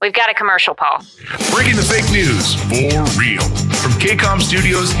 We've got a commercial, Paul. Breaking the fake news for real. From KCOM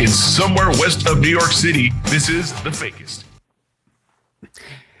Studios in somewhere west of New York City, this is The Fakist.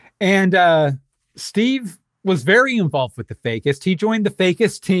 And Steve was very involved with The Fakist. He joined the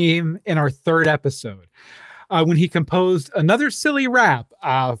Fakist team in our third episode when he composed another silly rap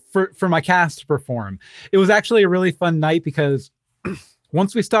for my cast to perform. It was actually a really fun night because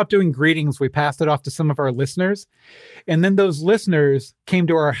once we stopped doing greetings, we passed it off to some of our listeners. And then those listeners came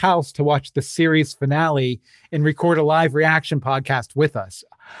to our house to watch the series finale and record a live reaction podcast with us,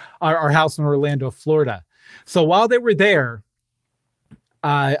 our house in Orlando, Florida. So while they were there,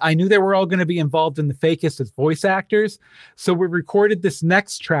 I knew they were all going to be involved in The Fakist as voice actors. So we recorded this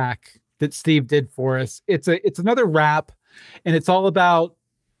next track that Steve did for us. It's another rap, and it's all about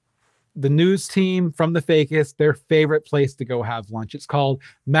the news team from The Fakist, their favorite place to go have lunch. It's called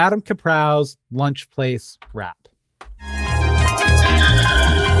Madame Caprow's Lunch Place Rap.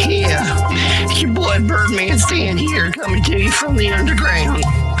 Yeah, it's your boy Birdman Stan here, coming to you from the underground.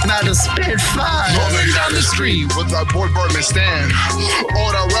 About to spit fire. Rolling down the street with our boy Birdman Stan.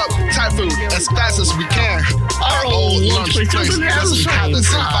 Order up Thai food as fast as we can. Our old lunch place doesn't have the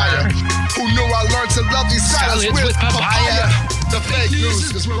same fire. Who knew I learned to love these salads with papaya? The fake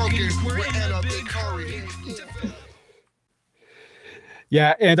news is broken. We're in a big hurry.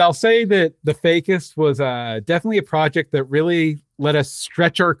 Yeah, and I'll say that The Fakist was definitely a project that really let us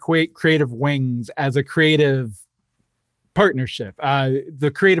stretch our creative wings as a creative partnership,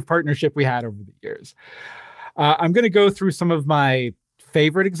 the creative partnership we had over the years. I'm going to go through some of my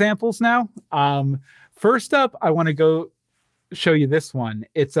favorite examples now. First up, I want to go show you this one.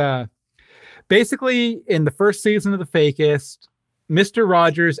 It's basically in the first season of The Fakist, Mr.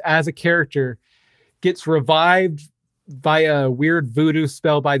 Rogers as a character gets revived by a weird voodoo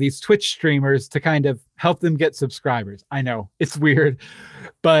spell by these Twitch streamers to kind of help them get subscribers. I know it's weird,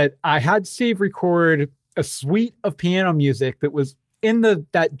 but I had Steve record a suite of piano music that was in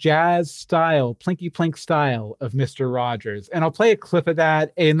that jazz style, plinky plink style of Mr. Rogers. And I'll play a clip of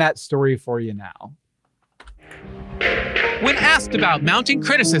that and that story for you now. When asked about mounting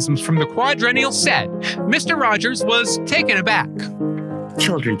criticisms from the quadrennial set, Mr. Rogers was taken aback.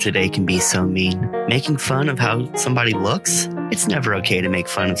 Children today can be so mean. Making fun of how somebody looks? It's never okay to make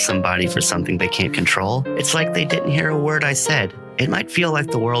fun of somebody for something they can't control. It's like they didn't hear a word I said. It might feel like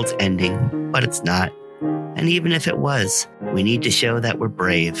the world's ending, but it's not. And even if it was, we need to show that we're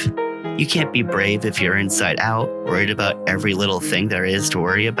brave. You can't be brave if you're inside out, worried about every little thing there is to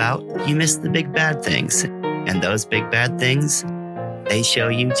worry about. You miss the big bad things. And those big bad things, they show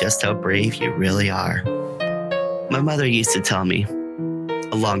you just how brave you really are. My mother used to tell me,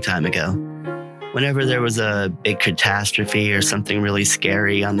 a long time ago, whenever there was a big catastrophe or something really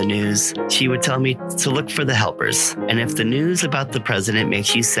scary on the news, she would tell me to look for the helpers. And if the news about the president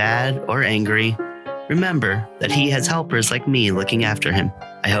makes you sad or angry, remember that he has helpers like me looking after him.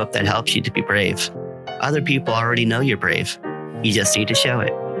 I hope that helps you to be brave. Other people already know you're brave. You just need to show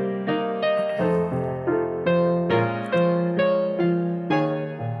it.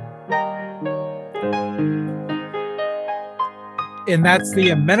 And that's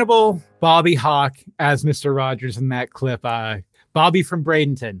the amenable Bobby Hawk as Mr. Rogers in that clip. Bobby from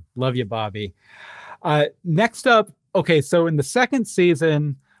Bradenton. Love you, Bobby. Next up, okay, so in the second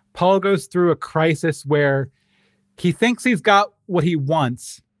season, Paul goes through a crisis where he thinks he's got what he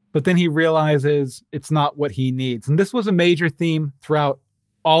wants, but then he realizes it's not what he needs. And this was a major theme throughout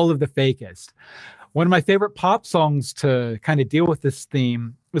all of The Fakist. One of my favorite pop songs to kind of deal with this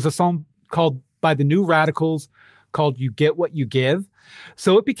theme was a song called by the New Radicals called You Get What You Give.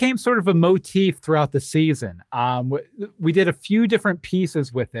 So it became sort of a motif throughout the season. We did a few different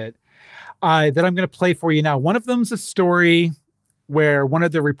pieces with it that I'm going to play for you now. One of them's a story where one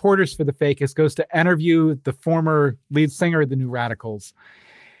of the reporters for The Fakist goes to interview the former lead singer of the New Radicals.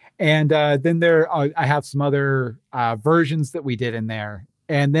 And then I have some other versions that we did in there.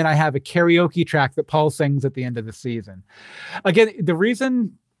 And then I have a karaoke track that Paul sings at the end of the season. Again, the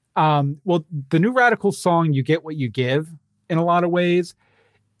reason, the New Radicals song, You Get What You Give, in a lot of ways,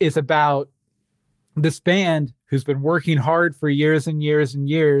 is about this band who's been working hard for years and years and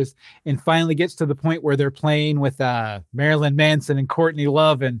years, and finally gets to the point where they're playing with Marilyn Manson and Courtney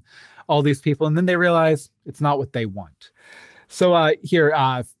Love and all these people. And then they realize it's not what they want. So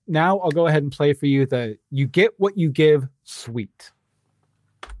now I'll go ahead and play for you the You Get What You Give suite.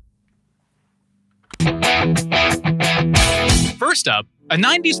 First up, a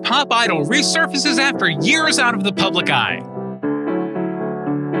 90s pop idol resurfaces after years out of the public eye.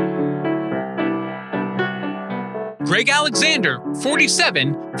 Greg Alexander,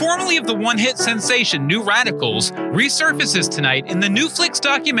 47, formerly of the one-hit sensation New Radicals, resurfaces tonight in the new Flix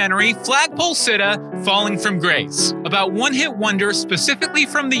documentary Flagpole Sitta, Falling from Grace, about one-hit wonders specifically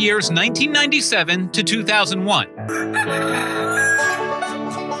from the years 1997 to 2001.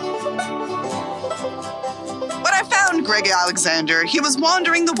 Greg Alexander, he was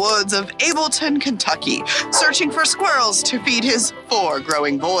wandering the woods of Ableton, Kentucky, searching for squirrels to feed his 4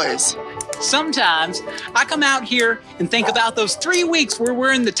 growing boys. Sometimes I come out here and think about those 3 weeks where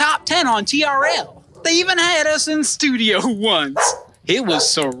we're in the top 10 on TRL. They even had us in studio once. It was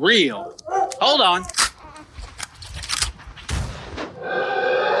surreal. Hold on.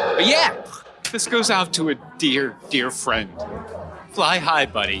 But yeah, this goes out to a dear, dear friend. Fly high,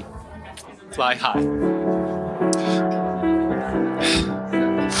 buddy. Fly high.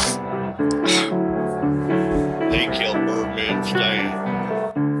 They killed Birdman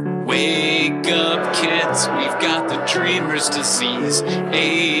Stan. Wake up, kids, we've got the dreamer's disease.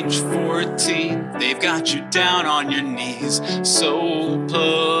 Age 14, they've got you down on your knees. So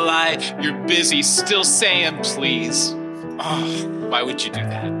polite, you're busy still saying please. Oh, why would you do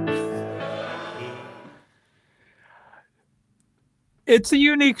that? It's a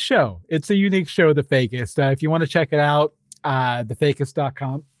unique show. The Fakist. If you want to check it out,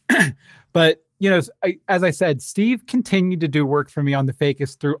 thefakist.com. But, as I said, Steve continued to do work for me on The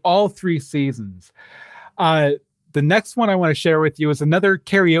Fakist through all 3 seasons. The next one I want to share with you is another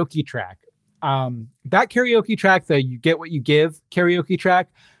karaoke track. That karaoke track, the You Get What You Give karaoke track,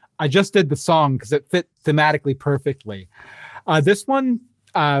 I just did the song because it fit thematically perfectly. This one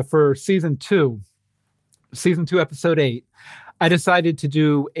for season 2, episode 8, I decided to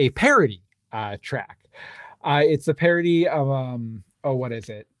do a parody track. It's a parody of, what is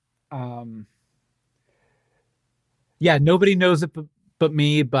it? Nobody Knows It But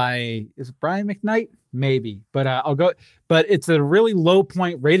Me by, is it Brian McKnight? Maybe, but but it's a really low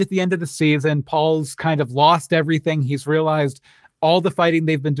point right at the end of the season. Paul's kind of lost everything. He's realized all the fighting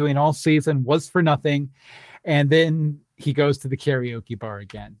they've been doing all season was for nothing. And then he goes to the karaoke bar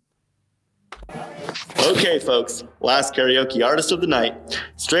again. Okay, folks, last karaoke artist of the night,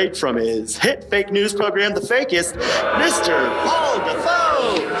 straight from his hit fake news program, The Fakist, Mr. Paul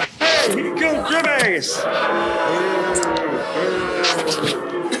Defoe. Hey, here you go, Grimace.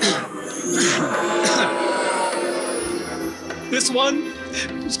 This one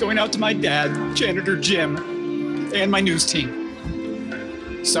is going out to my dad, Janitor Jim, and my news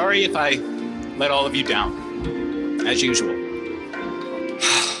team. Sorry if I let all of you down, as usual.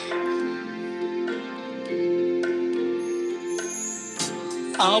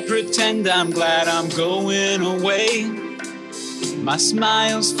 I'll pretend I'm glad I'm going away. My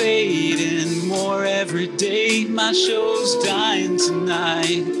smile's fading more every day. My show's dying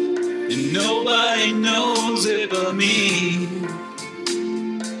tonight, and nobody knows it but me.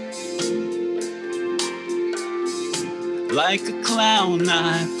 Like a clown,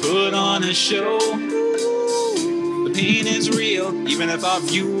 I put on a show. The pain is real, even if our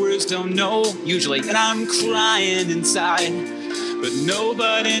viewers don't know, usually. And I'm crying inside, but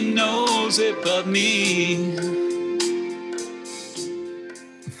nobody knows it but me.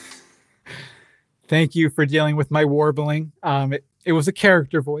 Thank you for dealing with my warbling. It was a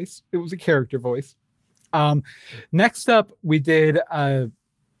character voice. Next up, we did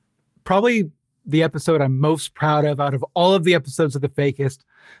probably the episode I'm most proud of out of all of the episodes of The Fakist,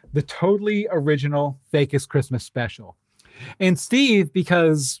 the totally original Fakist Christmas special. And Steve,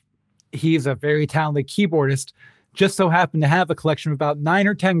 because he's a very talented keyboardist, just so happened to have a collection of about 9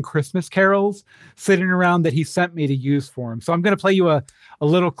 or 10 Christmas carols sitting around that he sent me to use for him. So I'm going to play you a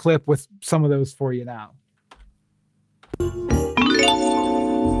little clip with some of those for you now.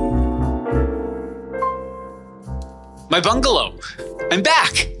 My bungalow. I'm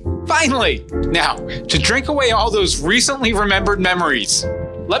back. Finally. Now, to drink away all those recently remembered memories,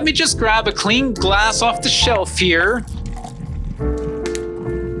 let me just grab a clean glass off the shelf here.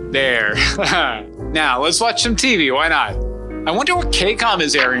 There. Now, let's watch some TV. Why not? I wonder what KCOM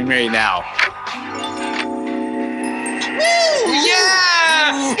is airing right now. Woo!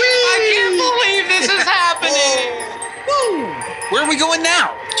 Yeah! Woo! I can't believe this is happening! Woo! Where are we going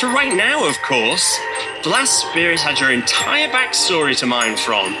now? to right now, of course. The last Spirit had your entire backstory to mine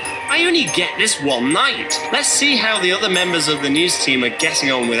from. I only get this one night. Let's see how the other members of the news team are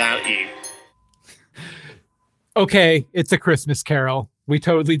getting on without you. Okay, it's a Christmas Carol. We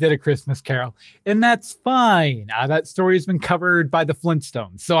totally did a Christmas Carol, and that's fine. That story's been covered by the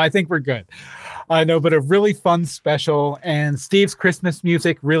Flintstones, so I think we're good. I know, but a really fun special, and Steve's Christmas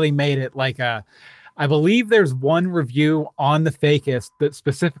music really made it like a... I believe there's one review on The Fakist that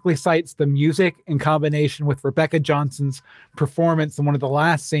specifically cites the music in combination with Rebecca Johnson's performance in one of the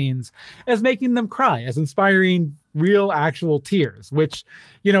last scenes as making them cry, as inspiring real actual tears, which,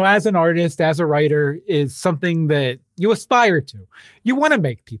 you know, as an artist, as a writer, is something that you aspire to. You want to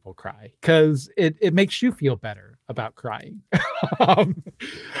make people cry because it makes you feel better about crying.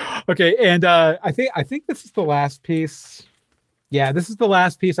 Okay, and I think this is the last piece. Yeah, this is the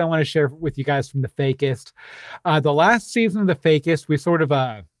last piece I want to share with you guys from The Fakist. The last season of The Fakist, we sort of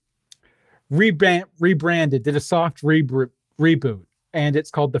rebranded, did a soft reboot, and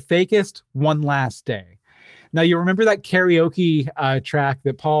it's called The Fakist One Last Day. Now, you remember that karaoke track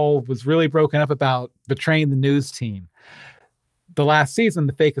that Paul was really broken up about betraying the news team. The last season,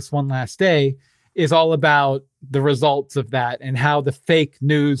 The Fakist One Last Day, is all about the results of that and how the fake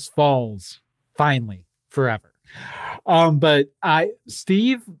news falls, finally, forever. But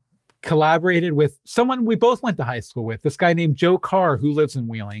Steve collaborated with someone we both went to high school with, this guy named Joe Carr, who lives in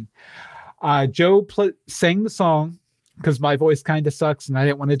Wheeling. Joe sang the song because my voice kind of sucks and I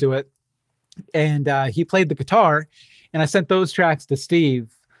didn't want to do it. And he played the guitar, and I sent those tracks to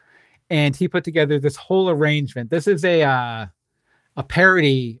Steve, and he put together this whole arrangement. This is a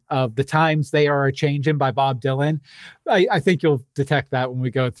parody of The Times They Are A-Changin' by Bob Dylan. I think you'll detect that when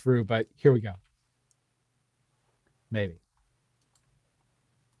we go through, but here we go. Maybe.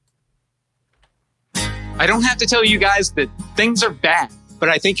 I don't have to tell you guys that things are bad, but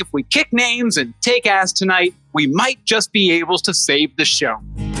I think if we kick names and take ass tonight, we might just be able to save the show.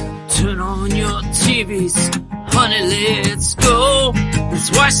 Turn on your TVs, honey, let's go.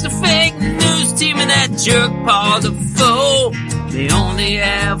 Let's watch the fake news team and that jerk Paul Defoe. They only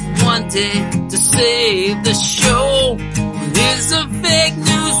have one day to save the show. Is the fake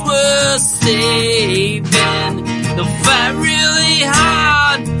news worth saving? They'll fight really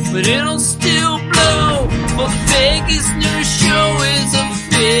hard, but it'll still blow. For the fakest news show is a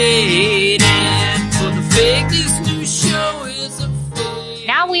fading. For the fakest news show is a fading.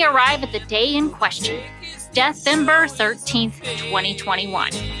 Now we arrive at the day in question, December 13th,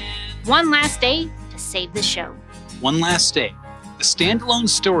 2021. One last day to save the show. One Last Day, the standalone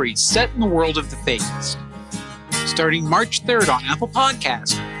story set in the world of The Fakist. Starting March 3rd on Apple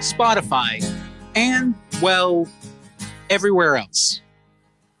Podcasts, Spotify, and, well, everywhere else.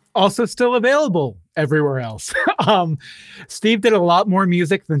 Also still available everywhere else. Steve did a lot more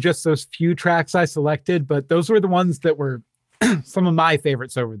music than just those few tracks I selected, but those were the ones that were some of my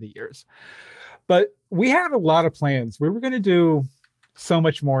favorites over the years. But we had a lot of plans. We were going to do so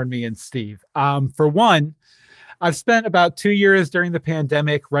much more, me and Steve. For one, I've spent about 2 years during the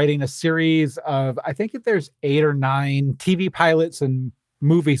pandemic writing a series of, I think there's 8 or 9 TV pilots and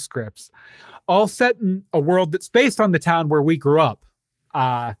movie scripts, all set in a world that's based on the town where we grew up,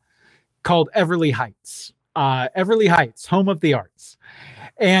 called Everly Heights. Everly Heights, home of the arts.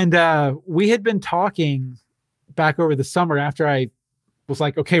 And we had been talking back over the summer after I was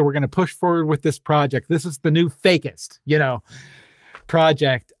like, okay, we're going to push forward with this project. This is the new Fakist,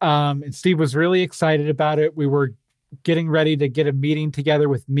 project. And Steve was really excited about it. We were getting ready to get a meeting together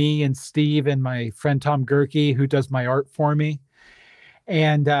with me and Steve and my friend Tom Gerke, who does my art for me.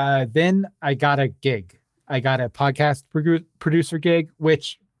 And then I got a gig. I got a podcast producer gig,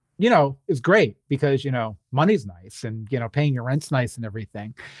 which, is great because, money's nice and, paying your rent's nice and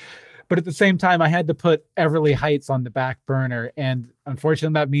everything. But at the same time, I had to put Everly Heights on the back burner. And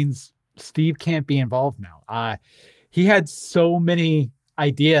unfortunately, that means Steve can't be involved now. He had so many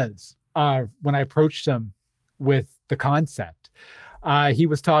ideas when I approached him with the concept. He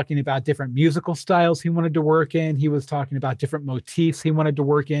was talking about different musical styles he wanted to work in. He was talking about different motifs he wanted to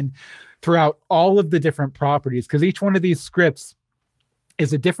work in throughout all of the different properties, because each one of these scripts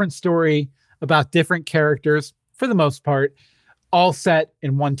is a different story about different characters, for the most part, all set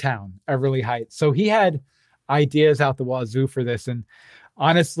in one town, Everly Heights. So he had ideas out the wazoo for this. And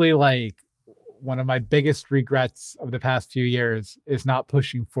honestly, one of my biggest regrets of the past few years is not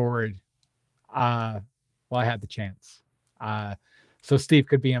pushing forward while I had the chance. So Steve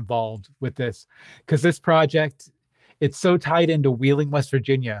could be involved with this, because this project, it's so tied into Wheeling, West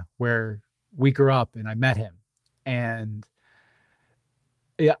Virginia, where we grew up and I met him. And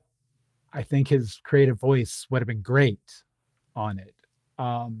yeah, I think his creative voice would have been great on it.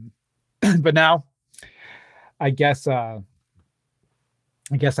 But now I guess I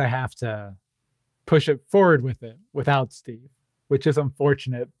have to push it forward with it without Steve, which is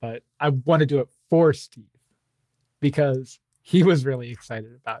unfortunate, but I want to do it for Steve because he was really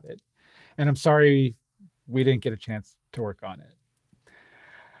excited about it. And I'm sorry we didn't get a chance to work on it.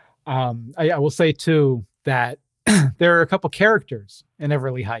 I will say too that there are a couple characters in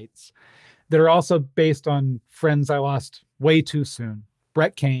Everly Heights that are also based on friends I lost way too soon.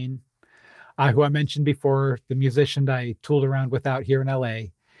 Brett Kane, who I mentioned before, the musician I tooled around with out here in LA,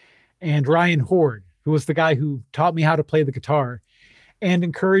 and Ryan Horde, who was the guy who taught me how to play the guitar and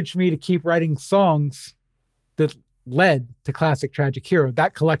encouraged me to keep writing songs that led to Classic Tragic Hero.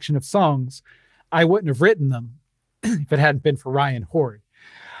 That collection of songs, I wouldn't have written them if it hadn't been for Ryan Horde.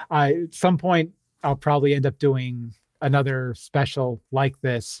 At some point, I'll probably end up doing another special like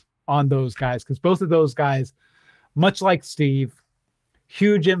this on those guys, because both of those guys, much like Steve,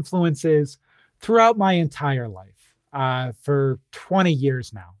 huge influences throughout my entire life. For 20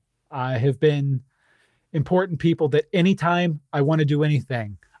 years now, have been important people that anytime I want to do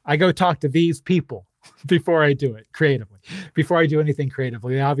anything, I go talk to these people before I do it creatively, before I do anything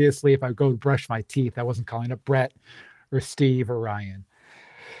creatively. Obviously, if I go brush my teeth, I wasn't calling up Brett or Steve or Ryan.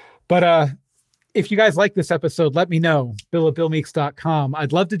 But if you guys like this episode, let me know. Bill@BillMeeks.com.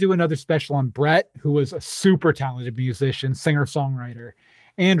 I'd love to do another special on Brett, who was a super talented musician, singer-songwriter.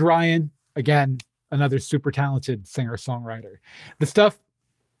 And Ryan, again, another super talented singer-songwriter. The stuff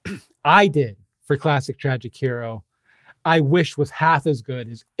I did for Classic Tragic Hero, I wish was half as good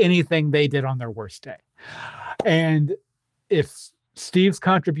as anything they did on their worst day. And if Steve's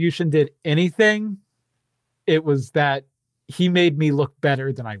contribution did anything, it was that he made me look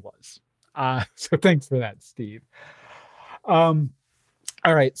better than I was. So thanks for that, Steve. All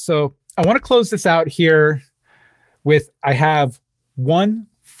right. So I want to close this out here with, I have one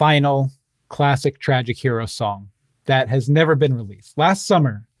final Classic Tragic Hero song that has never been released. Last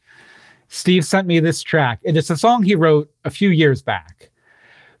summer, Steve sent me this track, and it's a song he wrote a few years back,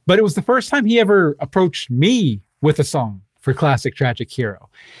 but it was the first time he ever approached me with a song for Classic Tragic Hero.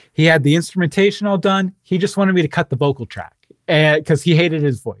 He had the instrumentation all done. He just wanted me to cut the vocal track because he hated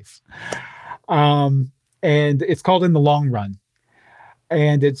his voice. And it's called In the Long Run.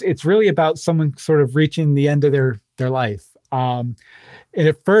 And it's really about someone sort of reaching the end of their life. And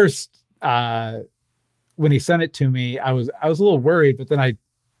at first, when he sent it to me, I was a little worried, but then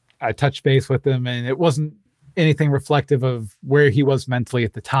I touched base with him, and it wasn't anything reflective of where he was mentally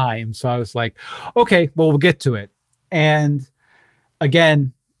at the time. So I was like, okay, well, we'll get to it. And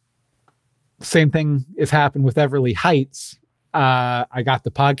again, same thing has happened with Everly Heights. I got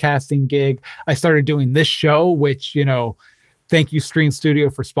the podcasting gig. I started doing this show, which, thank you, Stream Studio,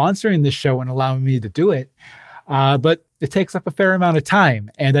 for sponsoring this show and allowing me to do it. But it takes up a fair amount of time,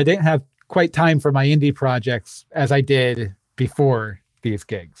 and I didn't have quite time for my indie projects as I did before these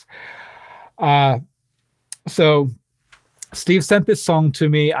gigs. So Steve sent this song to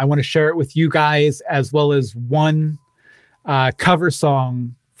me. I want to share it with you guys, as well as one cover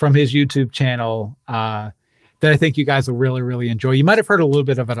song from his YouTube channel that I think you guys will really, really enjoy. You might have heard a little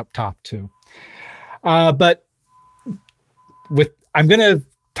bit of it up top too. But I'm going to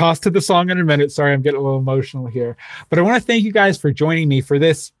toss to the song in a minute. Sorry, I'm getting a little emotional here. But I want to thank you guys for joining me for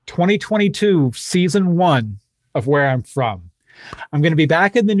this 2022 season 1 of Where I'm From. I'm going to be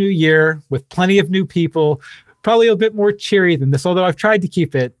back in the new year with plenty of new people, probably a bit more cheery than this, although I've tried to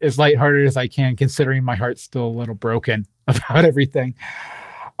keep it as lighthearted as I can, considering my heart's still a little broken about everything.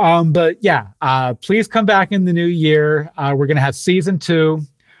 But yeah, please come back in the new year. We're going to have season 2,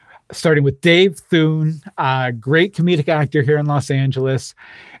 starting with Dave Thune, a great comedic actor here in Los Angeles.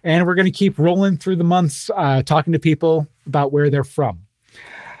 And we're going to keep rolling through the months, talking to people about where they're from.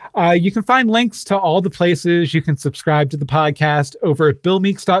 You can find links to all the places you can subscribe to the podcast over at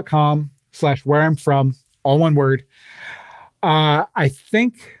billmeeks.com/where I'm from, all one word. I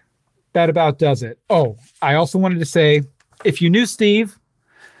think that about does it. Oh, I also wanted to say, if you knew Steve,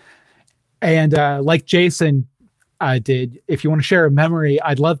 and like Jason did, if you want to share a memory,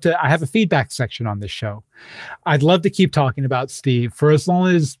 I'd love to. I have a feedback section on this show. I'd love to keep talking about Steve for as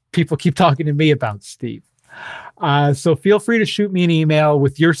long as people keep talking to me about Steve. So feel free to shoot me an email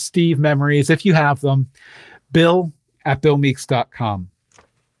with your Steve memories, if you have them, bill@billmeeks.com.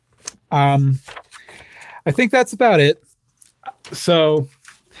 I think that's about it. So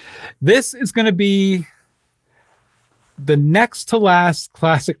this is going to be the next to last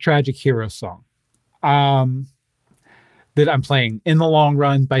Classic Tragic Hero song that I'm playing, In the Long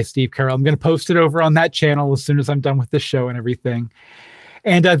Run by Stephan Carroll. I'm going to post it over on that channel as soon as I'm done with this show and everything.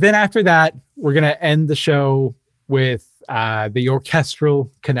 And then after that, we're going to end the show with the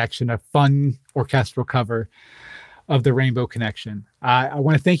orchestral connection, a fun orchestral cover of the Rainbow Connection. I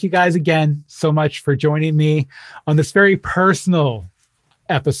want to thank you guys again so much for joining me on this very personal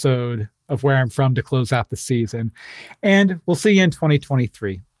episode of Where I'm From to close out the season. And we'll see you in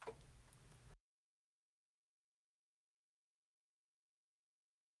 2023.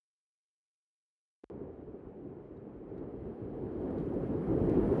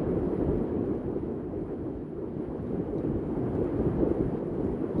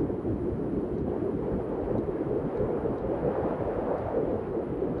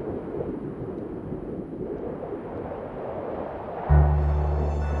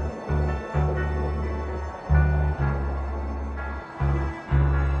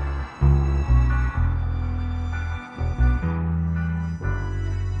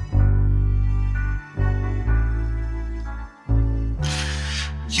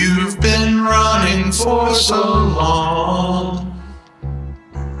 You've been running for so long.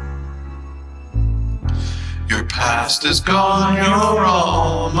 Your past is gone, you're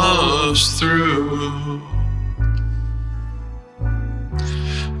almost through.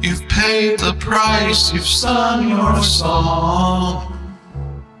 You've paid the price, you've sung your song.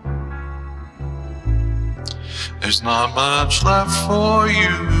 There's not much left for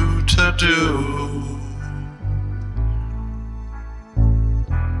you to do.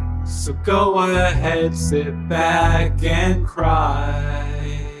 So go ahead, sit back and cry.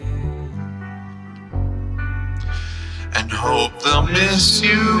 And hope they'll miss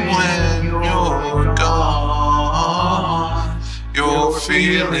you when you're gone. You're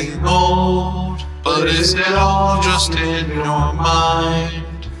feeling old, but is it all just in your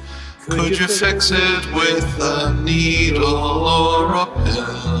mind? Could you fix it with a needle or a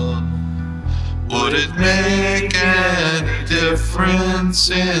pill? Would it make any difference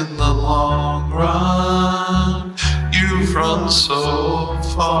in the long run? You've run so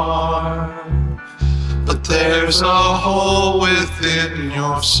far, but there's a hole within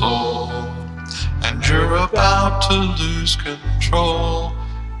your soul, and you're about to lose control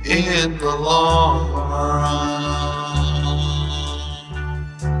in the long run.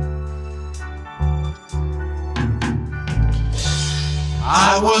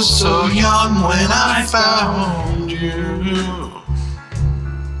 I was so young when I found you.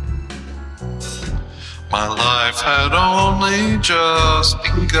 My life had only just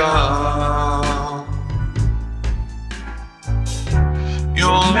begun.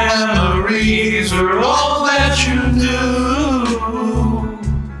 Your memories are all that you knew.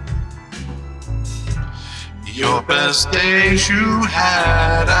 Your best days you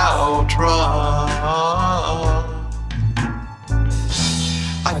had outrun.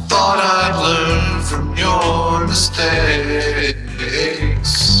 I thought I'd learn from your mistakes,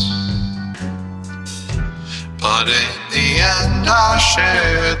 but in the end I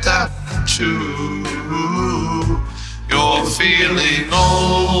shared that too. You're feeling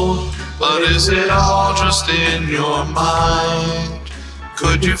old, but is it all just in your mind?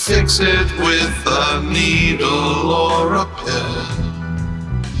 Could you fix it with a needle or a pill?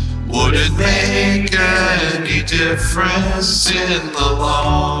 Would it make any difference in the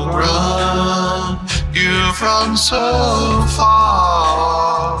long run? You've run so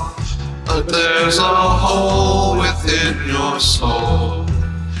far, but there's a hole within your soul,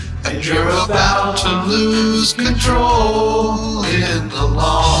 and you're about to lose control in the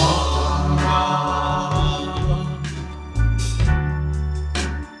long run.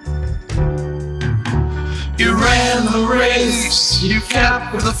 You ran the race, you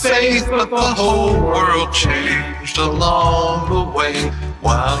kept the faith, but the whole world changed along the way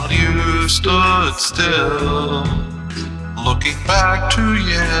while you stood still, looking back to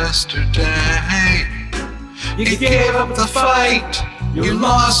yesterday. You gave up the fight, you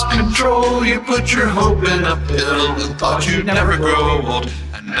lost control, you put your hope in a pill and thought you'd never grow old,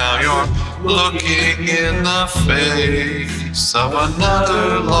 and now you're looking in the face of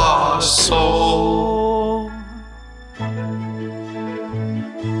another lost soul.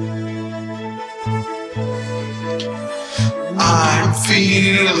 I'm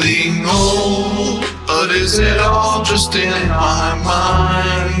feeling old, but is it all just in my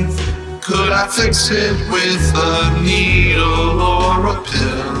mind? Could I fix it with a needle or a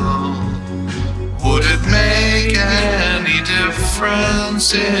pill? Would it make any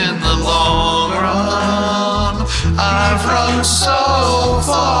difference in the long run? I've run so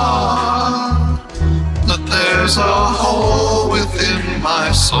far, but there's a hole within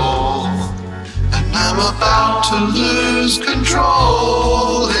my soul, and I'm about to lose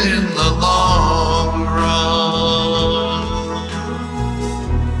control in the long run.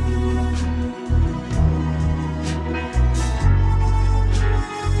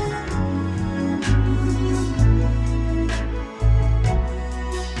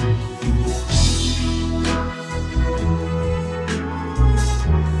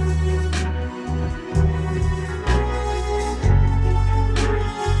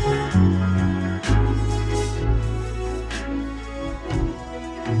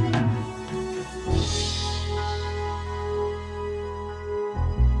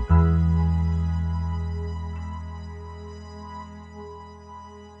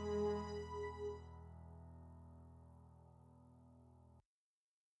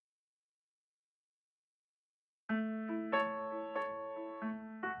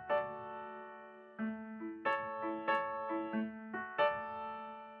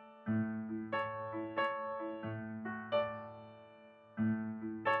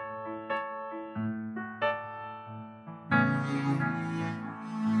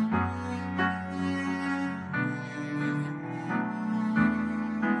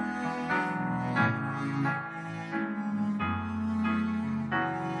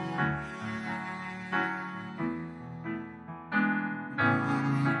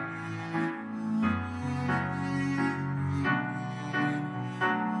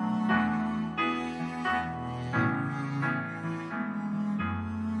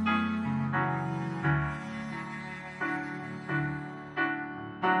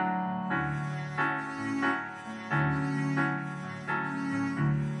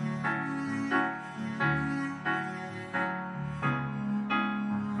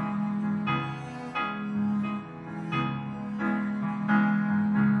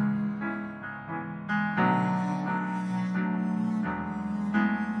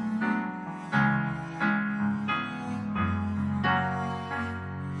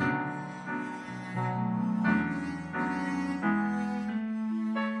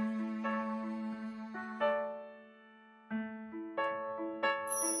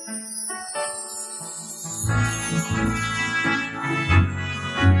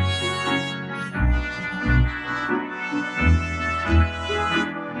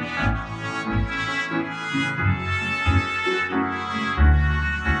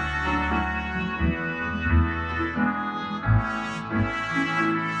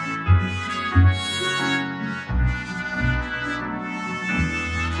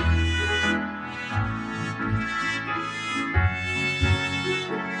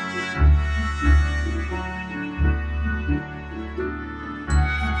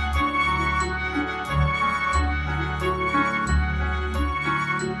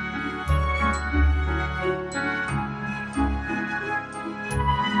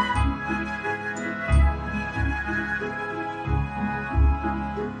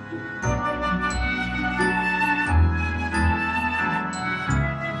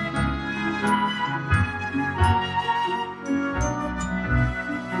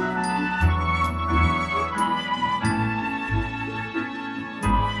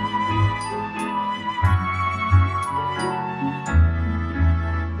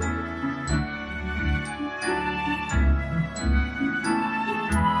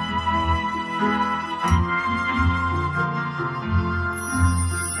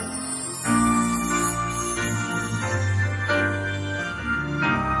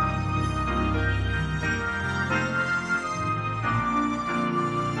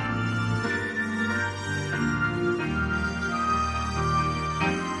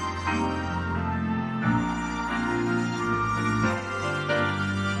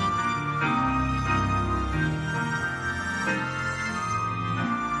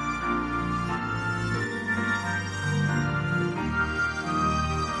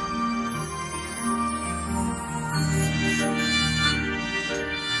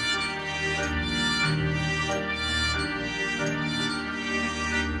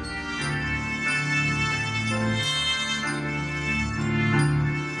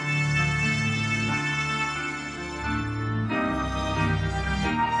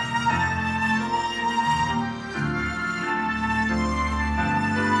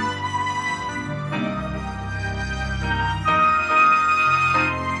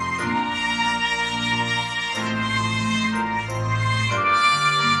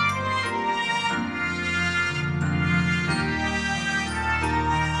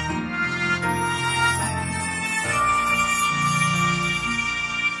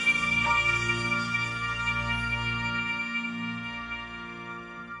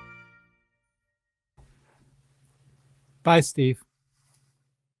 Bye, Steve.